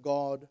working of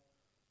God,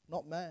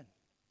 not man.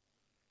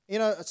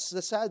 It's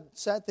the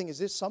sad thing is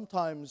this: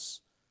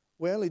 sometimes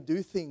we only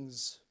do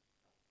things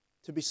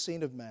to be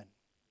seen of man.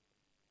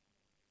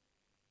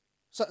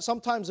 So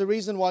sometimes the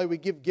reason why we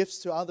give gifts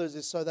to others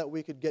is so that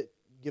we could get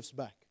gifts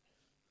back.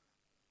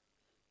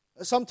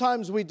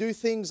 Sometimes we do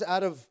things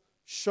out of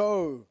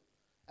show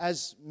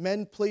as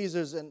men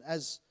pleasers and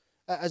as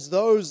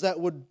those that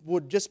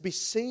would just be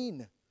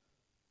seen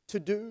to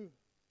do.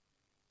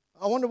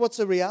 I wonder what's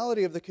the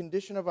reality of the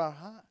condition of our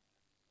heart.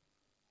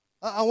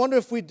 I wonder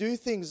if we do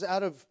things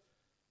out of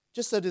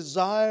just a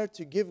desire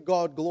to give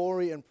God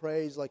glory and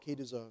praise like He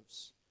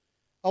deserves.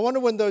 I wonder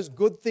when those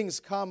good things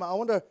come, I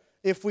wonder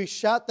if we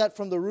shout that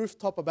from the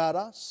rooftop about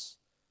us,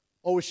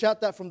 or we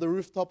shout that from the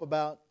rooftop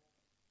about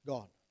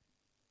God.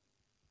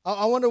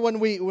 I wonder when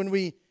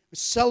we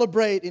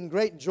celebrate in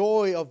great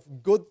joy of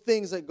good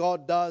things that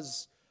God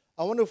does,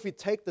 I wonder if we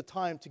take the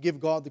time to give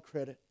God the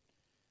credit.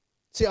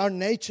 See, our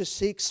nature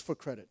seeks for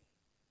credit.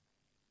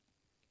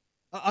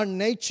 Our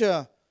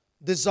nature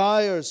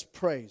desires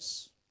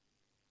praise.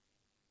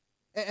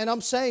 And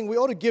I'm saying we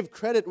ought to give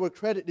credit where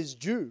credit is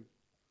due.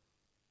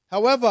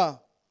 However,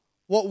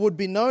 what would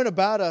be known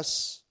about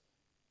us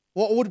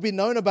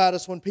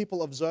when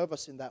people observe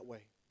us in that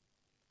way?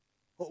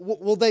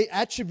 Will they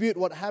attribute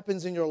what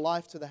happens in your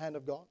life to the hand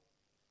of God?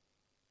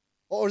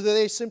 Or do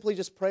they simply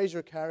just praise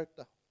your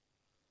character?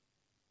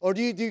 Or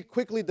do you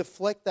quickly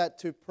deflect that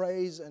to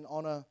praise and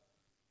honor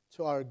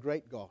to our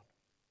great God?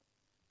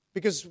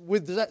 Because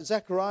with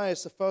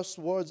Zacharias, the first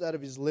words out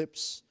of his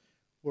lips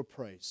were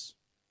praise.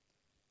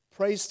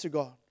 Praise to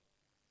God.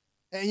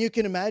 And you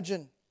can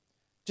imagine,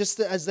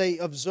 just as they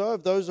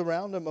observed, those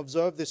around them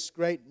observed this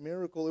great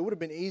miracle, it would have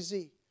been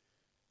easy.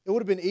 It would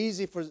have been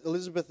easy for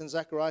Elizabeth and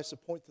Zacharias to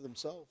point to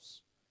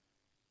themselves.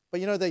 But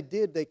they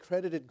did. They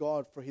credited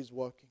God for His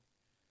working.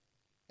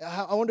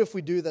 I wonder if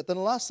we do that. Then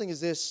the last thing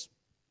is this.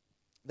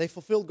 They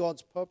fulfilled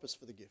God's purpose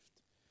for the gift.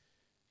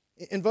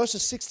 In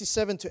verses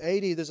 67 to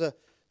 80, there's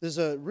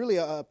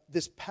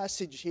this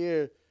passage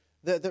here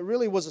that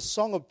really was a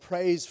song of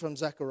praise from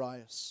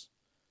Zacharias.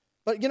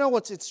 But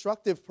what's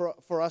instructive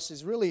for us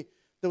is really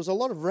there was a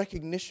lot of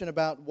recognition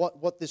about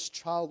what this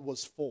child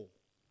was for.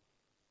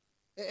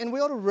 And we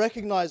ought to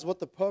recognize what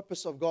the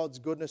purpose of God's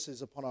goodness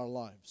is upon our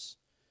lives.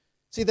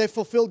 See, they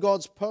fulfilled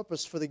God's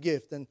purpose for the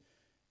gift. And,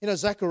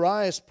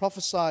 Zacharias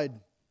prophesied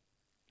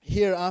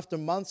here after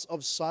months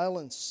of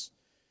silence.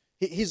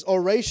 His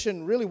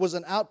oration really was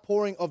an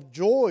outpouring of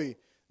joy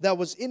that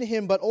was in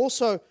him, but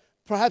also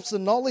perhaps the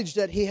knowledge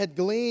that he had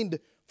gleaned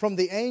from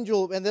the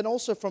angel and then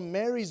also from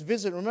Mary's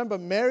visit. Remember,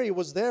 Mary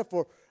was there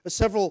for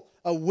several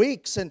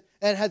weeks and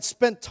had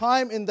spent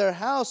time in their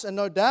house, and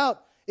no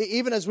doubt,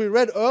 even as we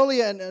read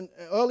earlier and an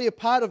earlier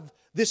part of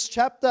this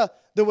chapter,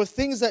 there were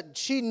things that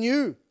she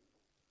knew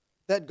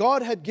that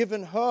God had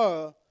given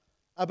her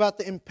about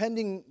the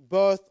impending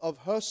birth of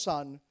her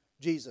son,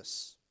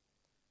 Jesus.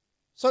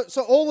 So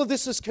all of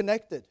this is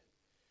connected.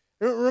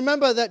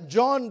 Remember that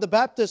John the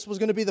Baptist was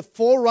going to be the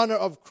forerunner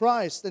of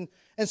Christ. And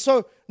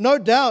so, no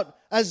doubt,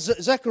 as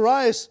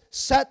Zacharias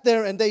sat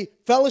there and they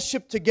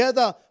fellowshiped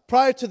together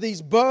prior to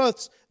these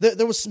births,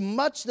 there was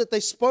much that they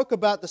spoke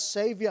about the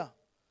Savior.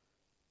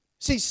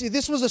 See,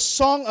 this was a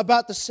song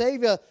about the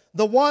Savior,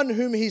 the one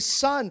whom his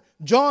son,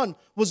 John,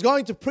 was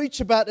going to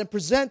preach about and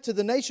present to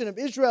the nation of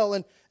Israel.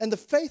 And the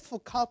faithful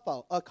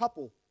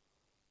couple,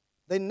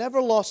 they never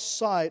lost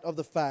sight of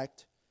the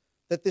fact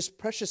that this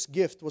precious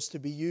gift was to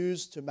be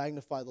used to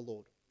magnify the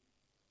Lord.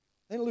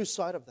 They didn't lose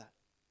sight of that.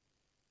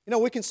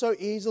 We can so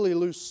easily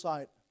lose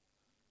sight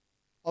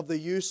of the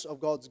use of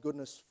God's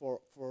goodness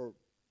for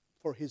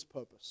His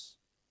purpose.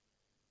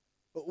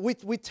 But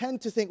we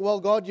tend to think, well,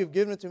 God, you've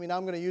given it to me, now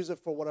I'm going to use it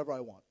for whatever I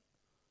want.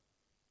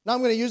 Now I'm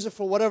going to use it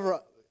for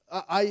whatever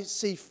I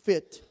see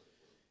fit.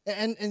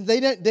 And they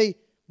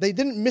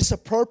didn't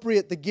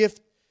misappropriate the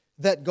gift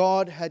that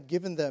God had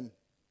given them.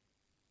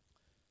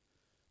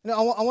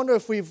 I wonder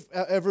if we've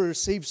ever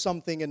received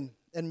something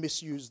and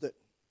misused it.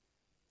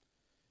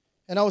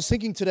 And I was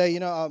thinking today,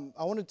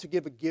 I wanted to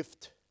give a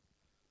gift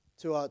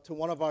to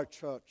one of our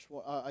church,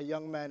 a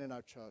young man in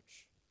our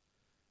church.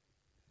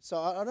 So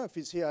I don't know if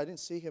he's here. I didn't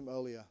see him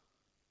earlier.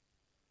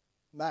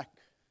 Mac.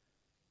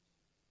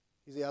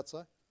 Is he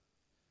outside?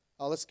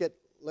 Oh, let's get.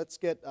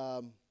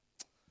 I'm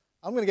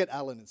going to get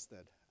Alan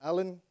instead.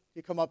 Alan,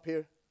 you come up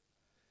here.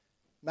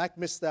 Mac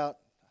missed out.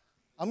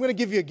 I'm going to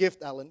give you a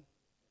gift, Alan.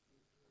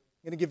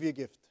 I'm going to give you a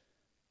gift.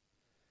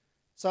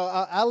 So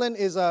Alan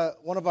is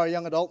one of our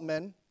young adult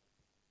men.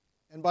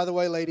 And by the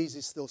way, ladies,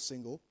 he's still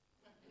single.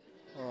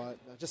 All right.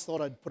 I just thought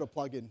I'd put a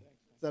plug in.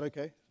 Is that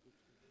okay?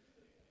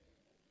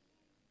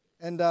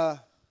 And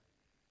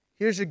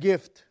here's your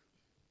gift.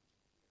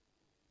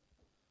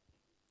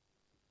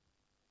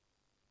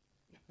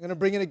 I'm going to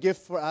bring in a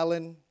gift for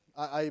Alan.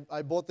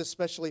 I bought this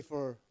specially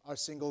for our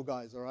single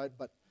guys, all right?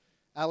 But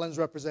Alan's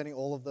representing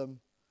all of them.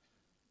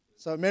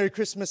 So Merry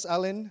Christmas,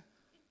 Alan.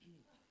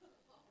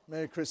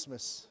 Merry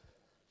Christmas.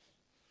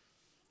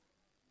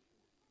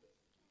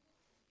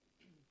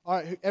 All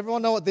right,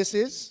 everyone know what this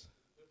is?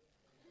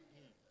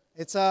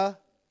 It's a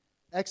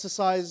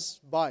exercise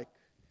bike.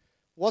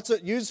 What's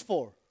it used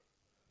for?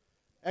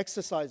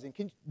 Exercising.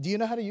 Do you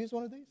know how to use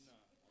one of these?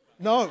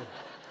 No.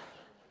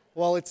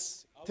 Well,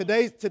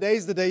 today's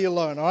the day you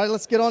learn. All right,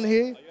 let's get on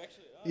here.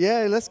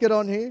 Yeah, let's get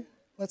on here.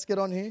 Let's get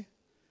on here.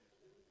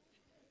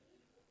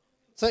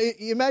 So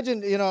you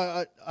imagine,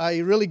 I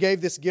really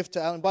gave this gift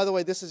to Alan. By the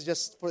way, this is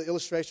just for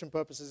illustration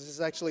purposes.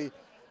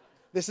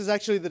 This is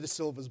actually the De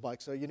Silva's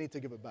bike, so you need to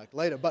give it back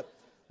later. But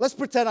let's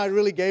pretend I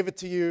really gave it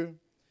to you.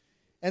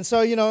 And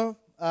so,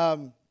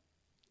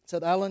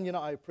 said, Alan,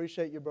 I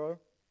appreciate you, bro.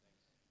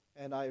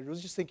 And I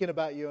was just thinking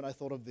about you, and I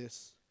thought of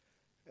this.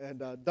 And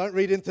don't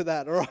read into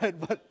that, all right?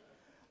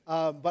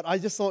 But I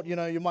just thought,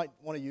 you might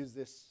want to use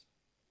this.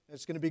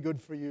 It's going to be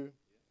good for you.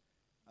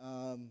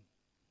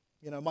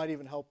 Might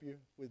even help you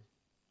with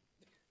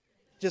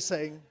just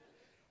saying.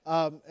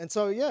 And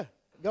so, yeah,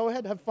 go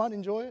ahead, have fun,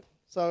 enjoy it.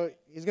 So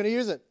he's going to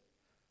use it.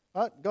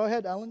 All right, go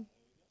ahead, Alan.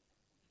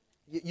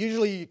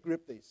 Usually you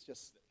grip these.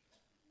 Just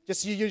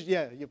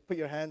you put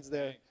your hands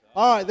there.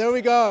 All right, there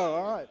we go.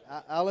 All right,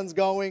 Alan's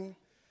going.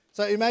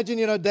 So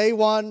imagine, day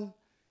one,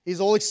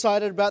 he's all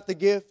excited about the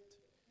gift.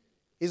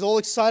 He's all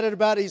excited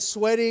about it. He's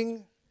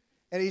sweating,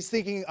 and he's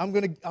thinking, I'm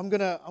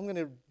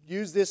gonna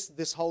use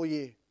this whole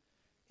year.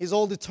 He's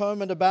all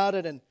determined about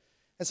it, and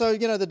so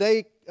the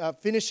day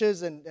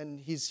finishes, and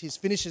he's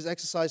finished his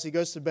exercise. He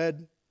goes to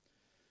bed.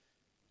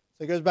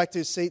 So he goes back to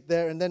his seat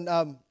there, and then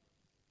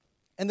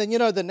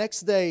the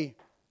next day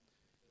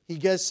he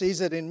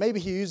sees it, and maybe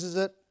he uses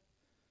it.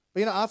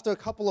 But after a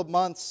couple of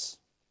months,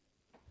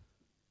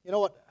 you know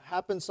what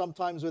happens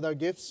sometimes with our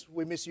gifts?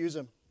 We misuse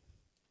them.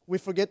 We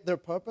forget their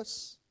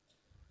purpose.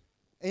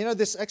 And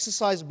this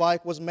exercise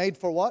bike was made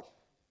for what?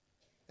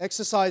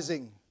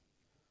 Exercising.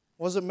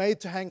 Was it made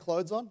to hang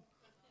clothes on?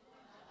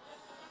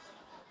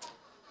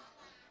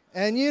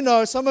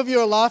 And some of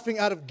you are laughing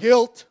out of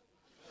guilt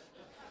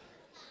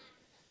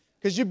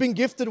because you've been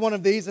gifted one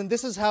of these, and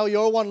this is how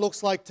your one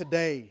looks like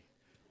today.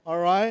 All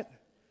right?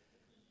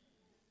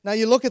 Now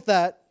you look at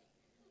that,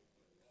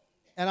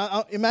 and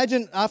I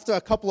imagine after a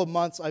couple of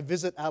months, I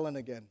visit Alan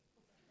again.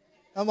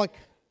 I'm like,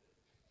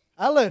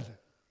 Alan,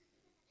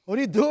 what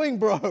are you doing,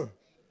 bro?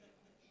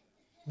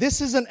 This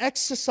is an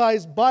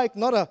exercise bike,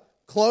 not a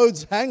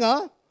clothes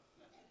hanger.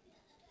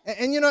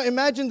 And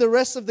imagine the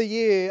rest of the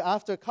year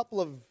after a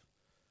couple of,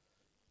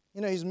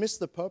 he's missed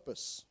the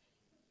purpose.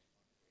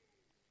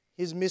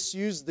 He's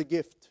misused the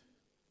gift.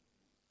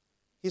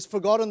 He's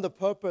forgotten the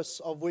purpose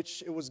of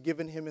which it was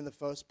given him in the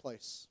first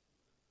place.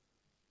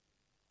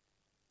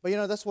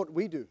 But that's what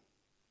we do.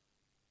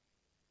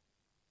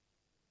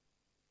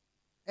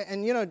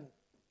 And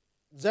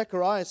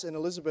Zacharias and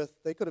Elizabeth,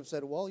 they could have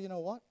said, well, you know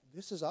what?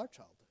 This is our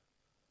child.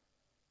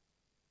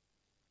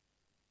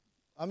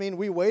 I mean,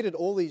 we waited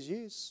all these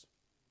years.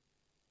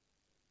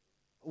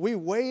 We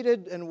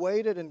waited,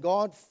 and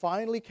God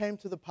finally came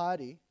to the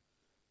party.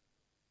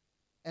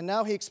 And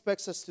now He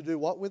expects us to do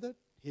what with it?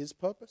 His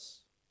purpose.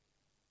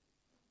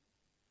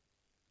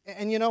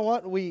 And you know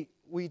what? We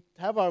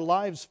have our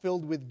lives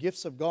filled with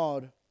gifts of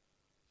God,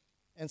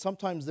 and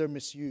sometimes they're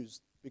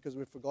misused because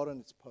we've forgotten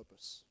its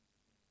purpose.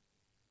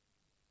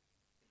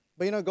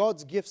 But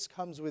God's gifts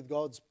comes with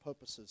God's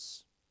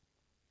purposes.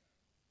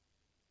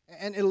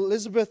 And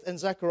Elizabeth and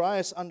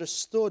Zacharias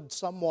understood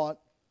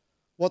somewhat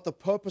what the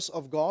purpose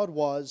of God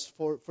was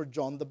for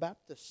John the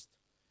Baptist.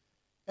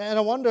 And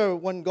I wonder,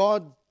 when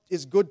God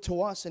is good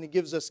to us and He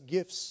gives us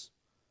gifts,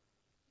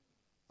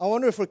 I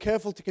wonder if we're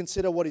careful to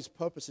consider what His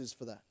purpose is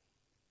for that.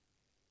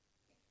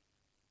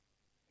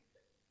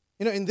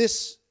 In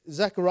this,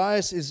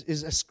 Zacharias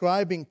is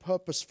ascribing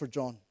purpose for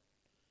John.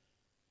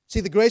 See,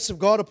 the grace of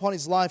God upon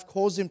his life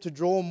caused him to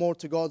draw more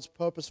to God's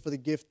purpose for the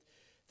gift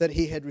that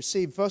he had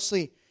received.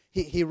 Firstly,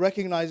 he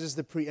recognizes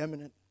the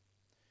preeminent.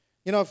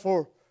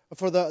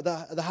 For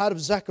the heart of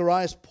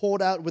Zacharias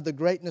poured out with the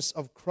greatness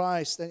of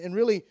Christ. And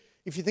really,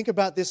 if you think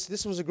about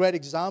this was a great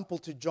example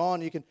to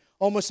John. You can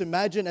almost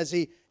imagine as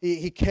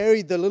he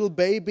carried the little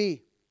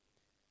baby,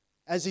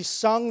 as he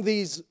sung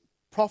these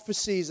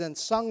prophecies and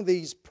sung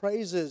these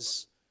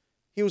praises.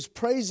 He was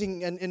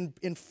praising, and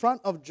in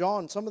front of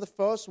John, some of the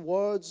first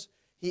words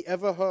he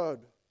ever heard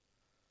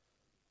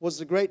was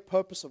the great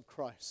purpose of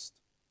Christ,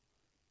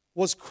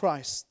 was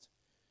Christ.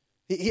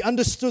 He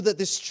understood that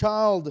this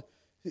child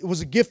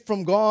was a gift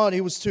from God.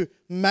 He was to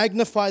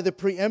magnify the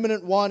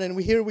preeminent one. And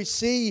here we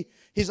see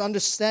his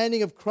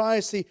understanding of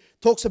Christ. He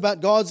talks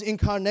about God's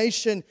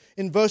incarnation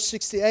in verse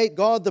 68,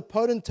 God the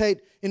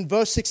potentate in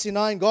verse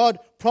 69, God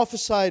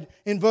prophesied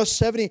in verse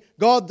 70,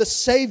 God the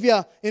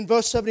Saviour in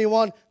verse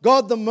 71,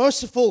 God the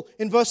merciful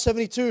in verse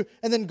 72,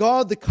 and then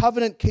God the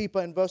covenant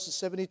keeper in verses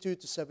 72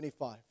 to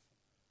 75.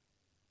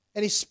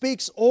 And he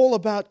speaks all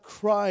about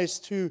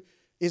Christ, who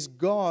is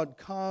God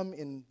come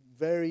in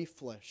very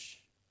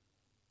flesh.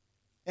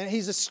 And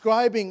he's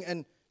ascribing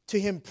and to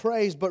him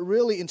praise, but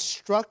really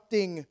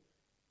instructing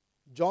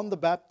John the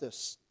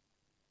Baptist.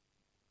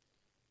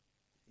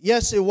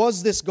 Yes, it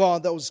was this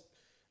God that was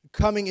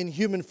coming in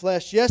human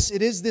flesh. Yes,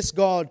 it is this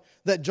God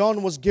that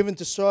John was given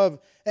to serve.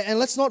 And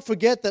let's not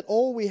forget that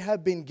all we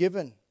have been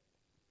given,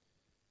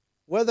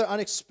 whether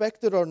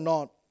unexpected or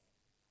not,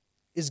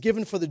 is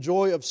given for the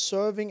joy of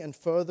serving and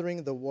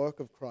furthering the work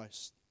of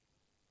Christ.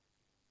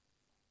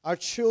 Our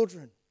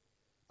children,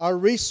 our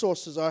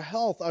resources, our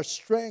health, our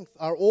strength,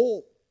 our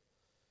all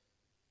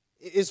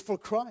is for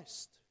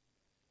Christ.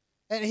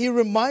 And he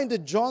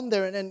reminded John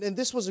there, and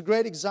this was a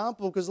great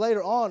example, because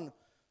later on,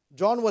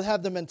 John would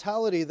have the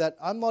mentality that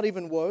I'm not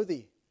even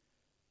worthy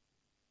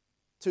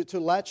to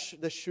latch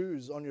the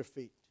shoes on your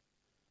feet.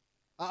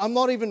 I'm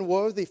not even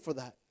worthy for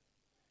that.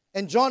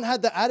 And John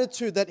had the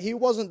attitude that he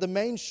wasn't the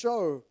main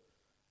show.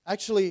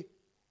 Actually,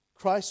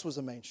 Christ was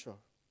the main show.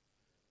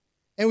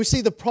 And we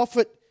see the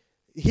prophet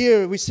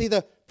here, we see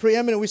the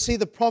preeminent, we see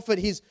the prophet,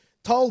 he's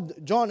told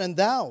John, and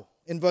thou,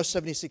 in verse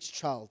 76,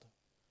 child,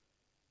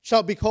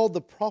 shalt be called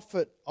the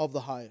prophet of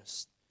the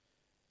highest.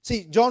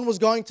 See, John was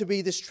going to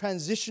be this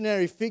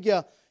transitionary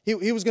figure.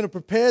 He was going to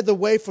prepare the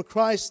way for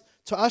Christ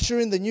to usher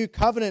in the new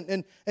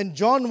covenant. And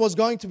John was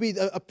going to be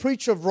a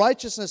preacher of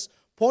righteousness,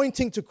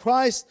 pointing to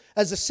Christ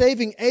as a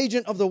saving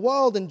agent of the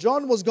world. And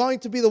John was going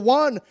to be the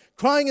one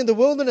crying in the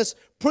wilderness,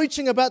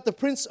 preaching about the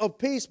Prince of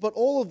Peace. But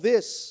all of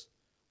this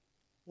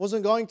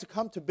wasn't going to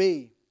come to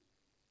be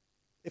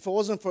if it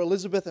wasn't for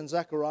Elizabeth and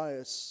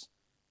Zacharias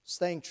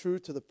staying true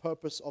to the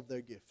purpose of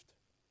their gift.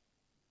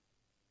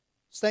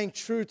 Staying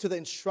true to the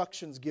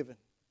instructions given.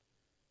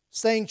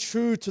 Staying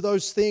true to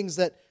those things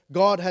that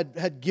God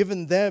had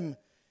given them.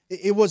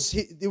 It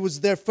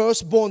was their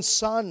firstborn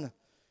son.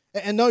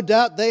 And no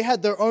doubt they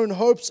had their own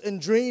hopes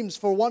and dreams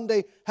for one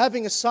day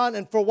having a son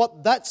and for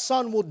what that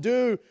son will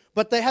do.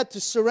 But they had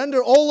to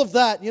surrender all of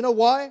that. You know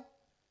why?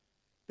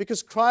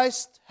 Because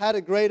Christ had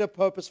a greater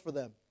purpose for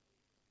them.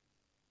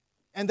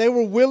 And they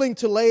were willing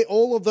to lay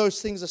all of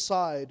those things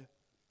aside,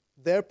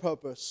 their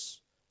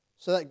purpose,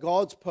 so that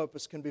God's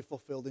purpose can be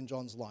fulfilled in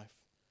John's life.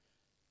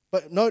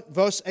 But note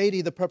verse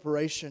 80, the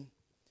preparation.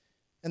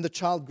 And the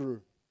child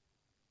grew.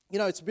 You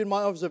know, it's been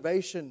my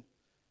observation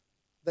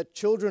that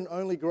children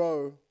only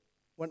grow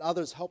when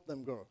others help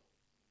them grow.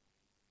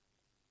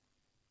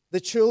 The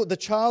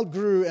child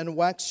grew and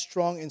waxed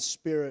strong in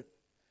spirit.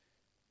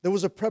 There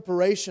was a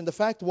preparation. The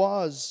fact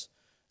was,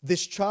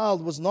 this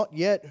child was not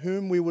yet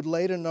whom we would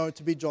later know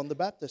to be John the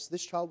Baptist.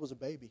 This child was a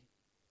baby.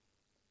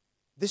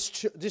 This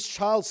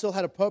child still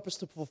had a purpose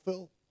to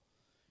fulfill.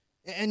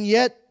 And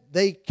yet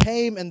they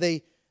came and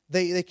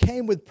they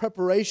came with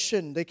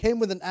preparation. They came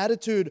with an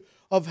attitude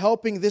of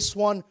helping this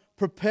one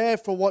prepare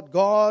for what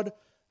God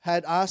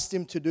had asked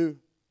him to do.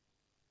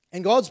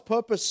 And God's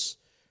purpose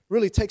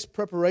really takes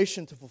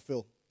preparation to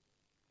fulfill.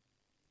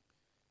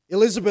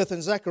 Elizabeth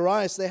and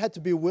Zacharias, they had to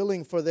be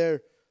willing for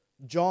their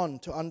John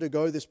to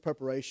undergo this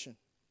preparation.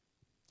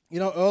 You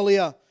know,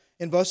 earlier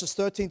in verses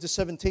 13 to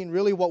 17,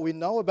 really what we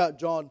know about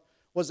John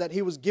was that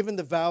he was given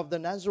the vow of the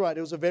Nazarite.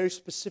 It was a very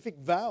specific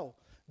vow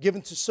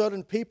given to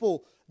certain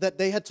people that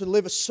they had to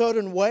live a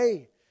certain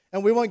way.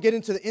 And we won't get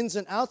into the ins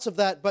and outs of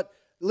that. But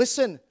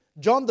listen,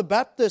 John the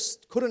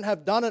Baptist couldn't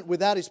have done it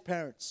without his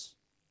parents.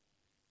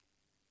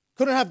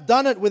 Couldn't have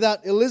done it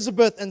without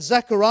Elizabeth and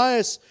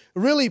Zacharias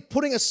really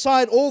putting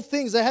aside all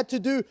things. They had to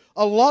do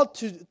a lot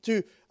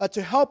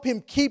to help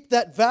him keep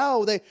that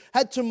vow. They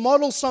had to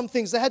model some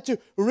things. They had to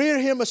rear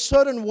him a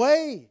certain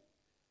way.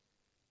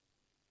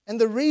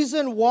 And the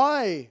reason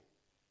why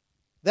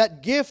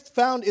that gift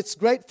found its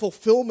great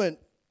fulfillment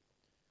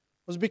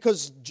was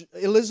because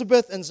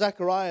Elizabeth and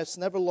Zacharias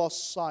never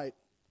lost sight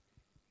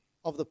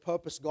of the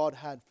purpose God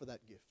had for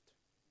that gift.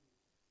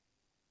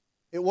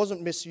 It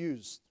wasn't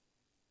misused.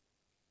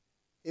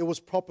 It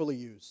was properly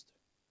used.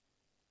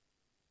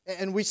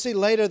 And we see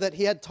later that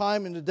he had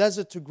time in the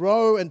desert to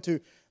grow and to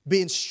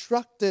be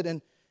instructed.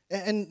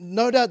 And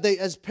no doubt they,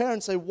 as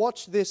parents, they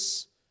watched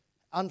this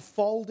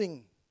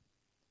unfolding.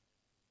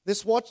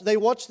 They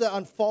watched the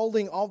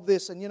unfolding of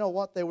this, and you know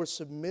what? They were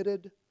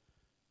submitted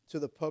to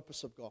the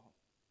purpose of God.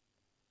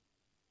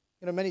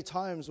 You know, many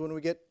times when we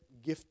get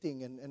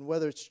gifting, and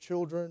whether it's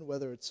children,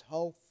 whether it's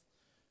health,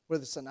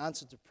 whether it's an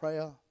answer to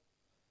prayer,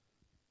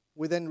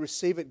 we then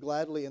receive it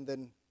gladly and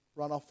then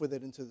run off with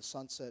it into the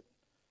sunset,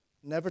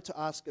 never to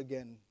ask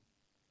again,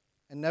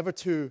 and never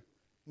to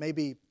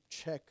maybe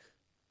check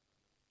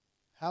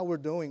how we're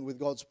doing with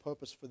God's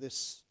purpose for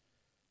this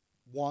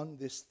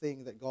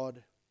thing that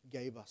God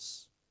gave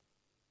us.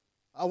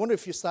 I wonder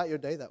if you start your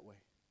day that way.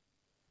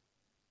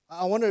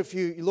 I wonder if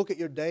you look at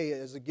your day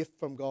as a gift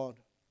from God.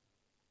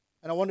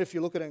 And I wonder if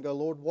you look at it and go,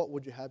 Lord, what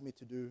would you have me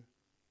to do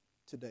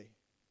today?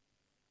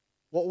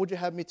 What would you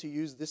have me to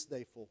use this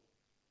day for?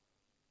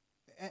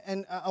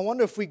 And I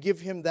wonder if we give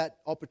Him that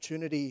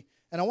opportunity,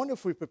 and I wonder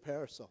if we prepare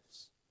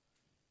ourselves.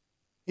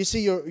 You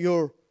see,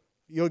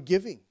 your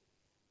giving,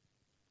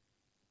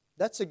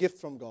 that's a gift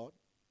from God.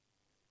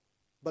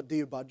 But do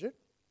you budget?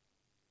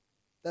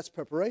 That's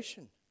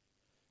preparation.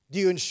 Do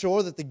you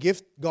ensure that the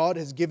gift God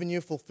has given you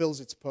fulfills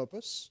its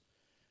purpose?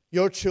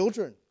 Your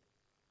children,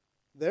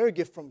 they're a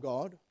gift from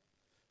God.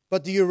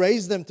 But do you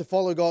raise them to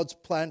follow God's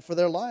plan for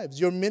their lives?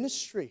 Your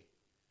ministry,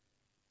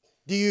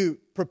 do you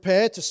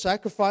prepare to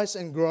sacrifice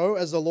and grow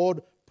as the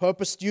Lord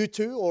purposed you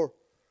to? Or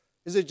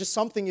is it just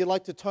something you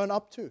like to turn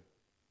up to?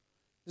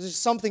 Is it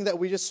something that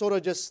we just sort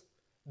of just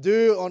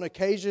do on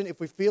occasion if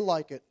we feel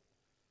like it?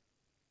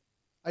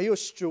 Are you a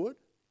steward?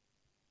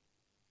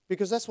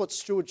 Because that's what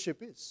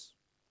stewardship is.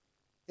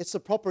 It's the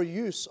proper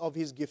use of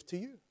His gift to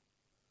you.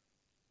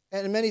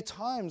 And many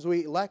times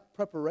we lack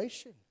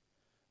preparation.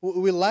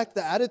 We lack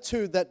the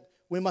attitude that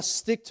we must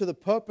stick to the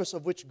purpose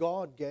of which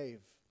God gave.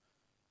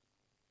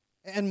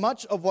 And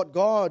much of what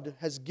God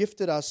has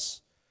gifted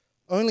us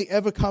only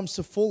ever comes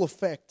to full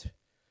effect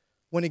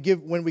when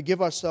we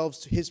give ourselves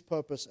to His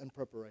purpose and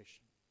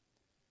preparation.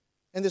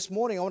 And this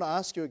morning I want to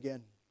ask you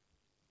again,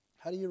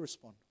 how do you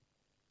respond?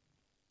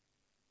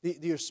 Do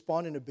you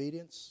respond in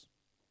obedience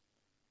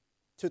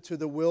to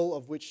the will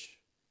of which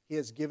He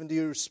has given? Do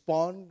you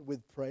respond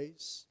with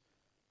praise?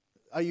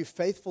 Are you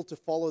faithful to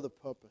follow the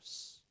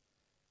purpose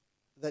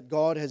that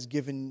God has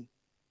given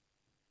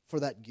for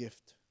that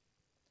gift?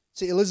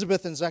 See,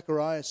 Elizabeth and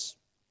Zacharias,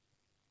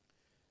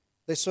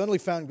 they certainly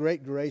found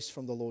great grace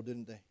from the Lord,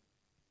 didn't they?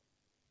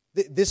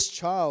 This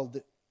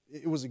child,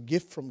 it was a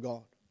gift from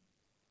God.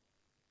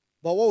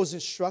 But what was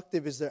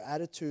instructive is their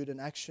attitude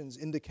and actions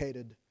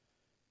indicated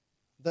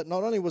that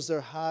not only was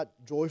their heart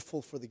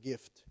joyful for the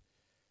gift,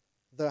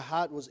 their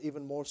heart was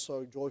even more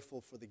so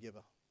joyful for the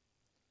giver.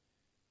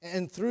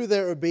 And through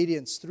their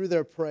obedience, through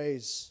their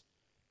praise,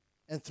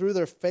 and through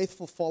their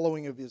faithful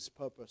following of His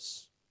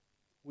purpose,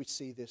 we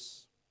see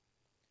this.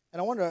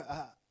 And I wonder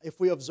if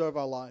we observe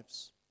our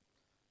lives.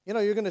 You know,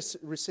 you're going to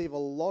receive a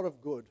lot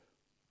of good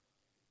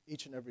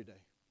each and every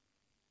day.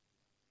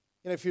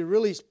 You know, if you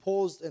really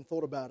paused and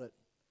thought about it,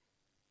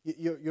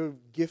 you're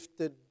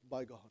gifted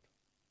by God.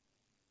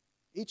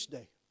 Each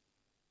day.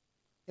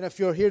 You know, if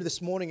you're here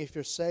this morning, if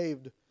you're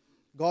saved,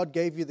 God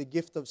gave you the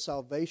gift of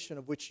salvation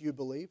of which you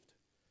believed.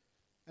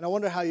 And I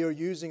wonder how you're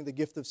using the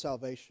gift of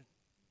salvation.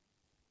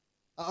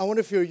 I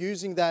wonder if you're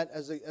using that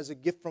as a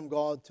gift from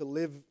God to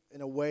live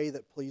in a way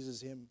that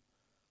pleases Him.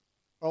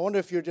 Or I wonder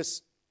if you're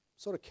just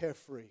sort of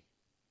carefree.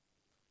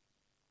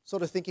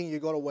 Sort of thinking you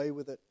got away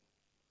with it.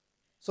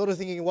 Sort of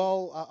thinking,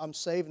 well, I'm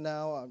saved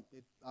now.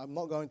 I'm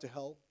not going to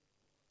hell.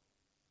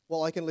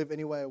 Well, I can live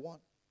any way I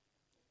want.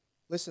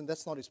 Listen,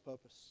 that's not His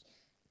purpose.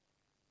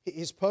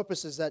 His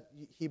purpose is that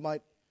He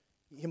might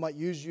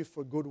use you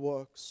for good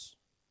works.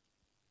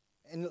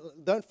 And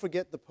don't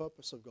forget the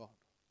purpose of God.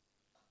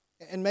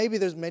 And maybe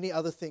there's many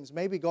other things.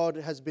 Maybe God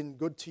has been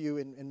good to you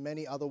in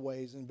many other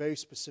ways, in very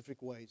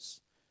specific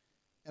ways.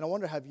 And I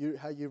wonder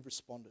how you've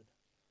responded.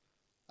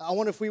 I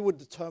wonder if we would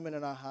determine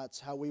in our hearts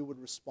how we would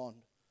respond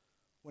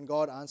when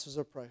God answers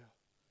our prayer,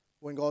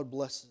 when God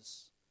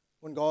blesses,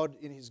 when God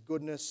in His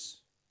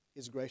goodness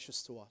is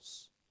gracious to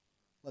us.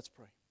 Let's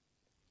pray.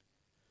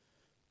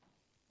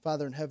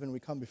 Father in heaven, we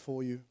come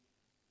before You.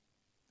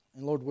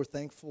 And Lord, we're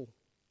thankful,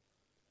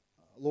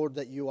 Lord,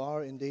 that You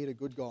are indeed a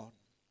good God.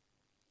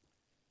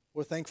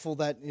 We're thankful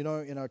that, you know,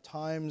 in our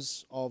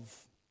times of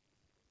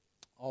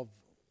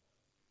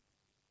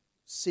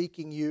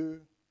seeking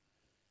You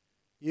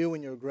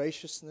in Your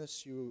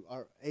graciousness, You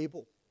are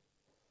able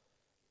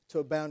to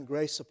abound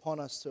grace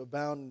upon us, to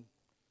abound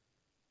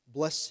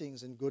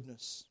blessings and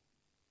goodness.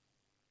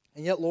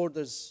 And yet, Lord,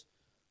 there's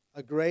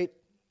a great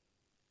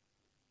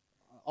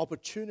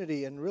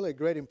opportunity and really a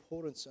great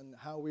importance in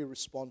how we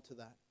respond to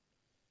that.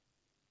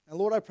 And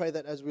Lord, I pray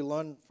that as we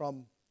learn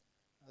from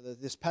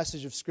this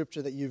passage of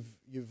Scripture that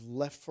you've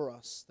left for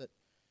us, that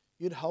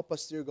You'd help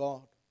us, dear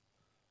God,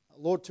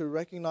 Lord, to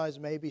recognize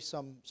maybe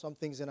some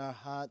things in our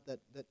heart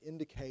that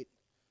indicate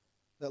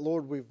that,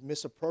 Lord, we've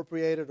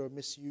misappropriated or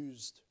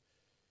misused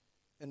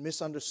and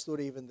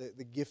misunderstood even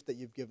the gift that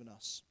You've given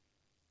us.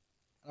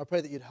 And I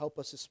pray that You'd help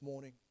us this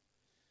morning.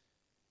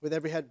 With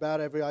every head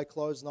bowed, every eye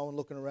closed, no one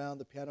looking around,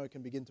 the piano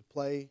can begin to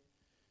play.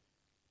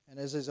 And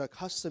as is our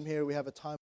custom here, we have a time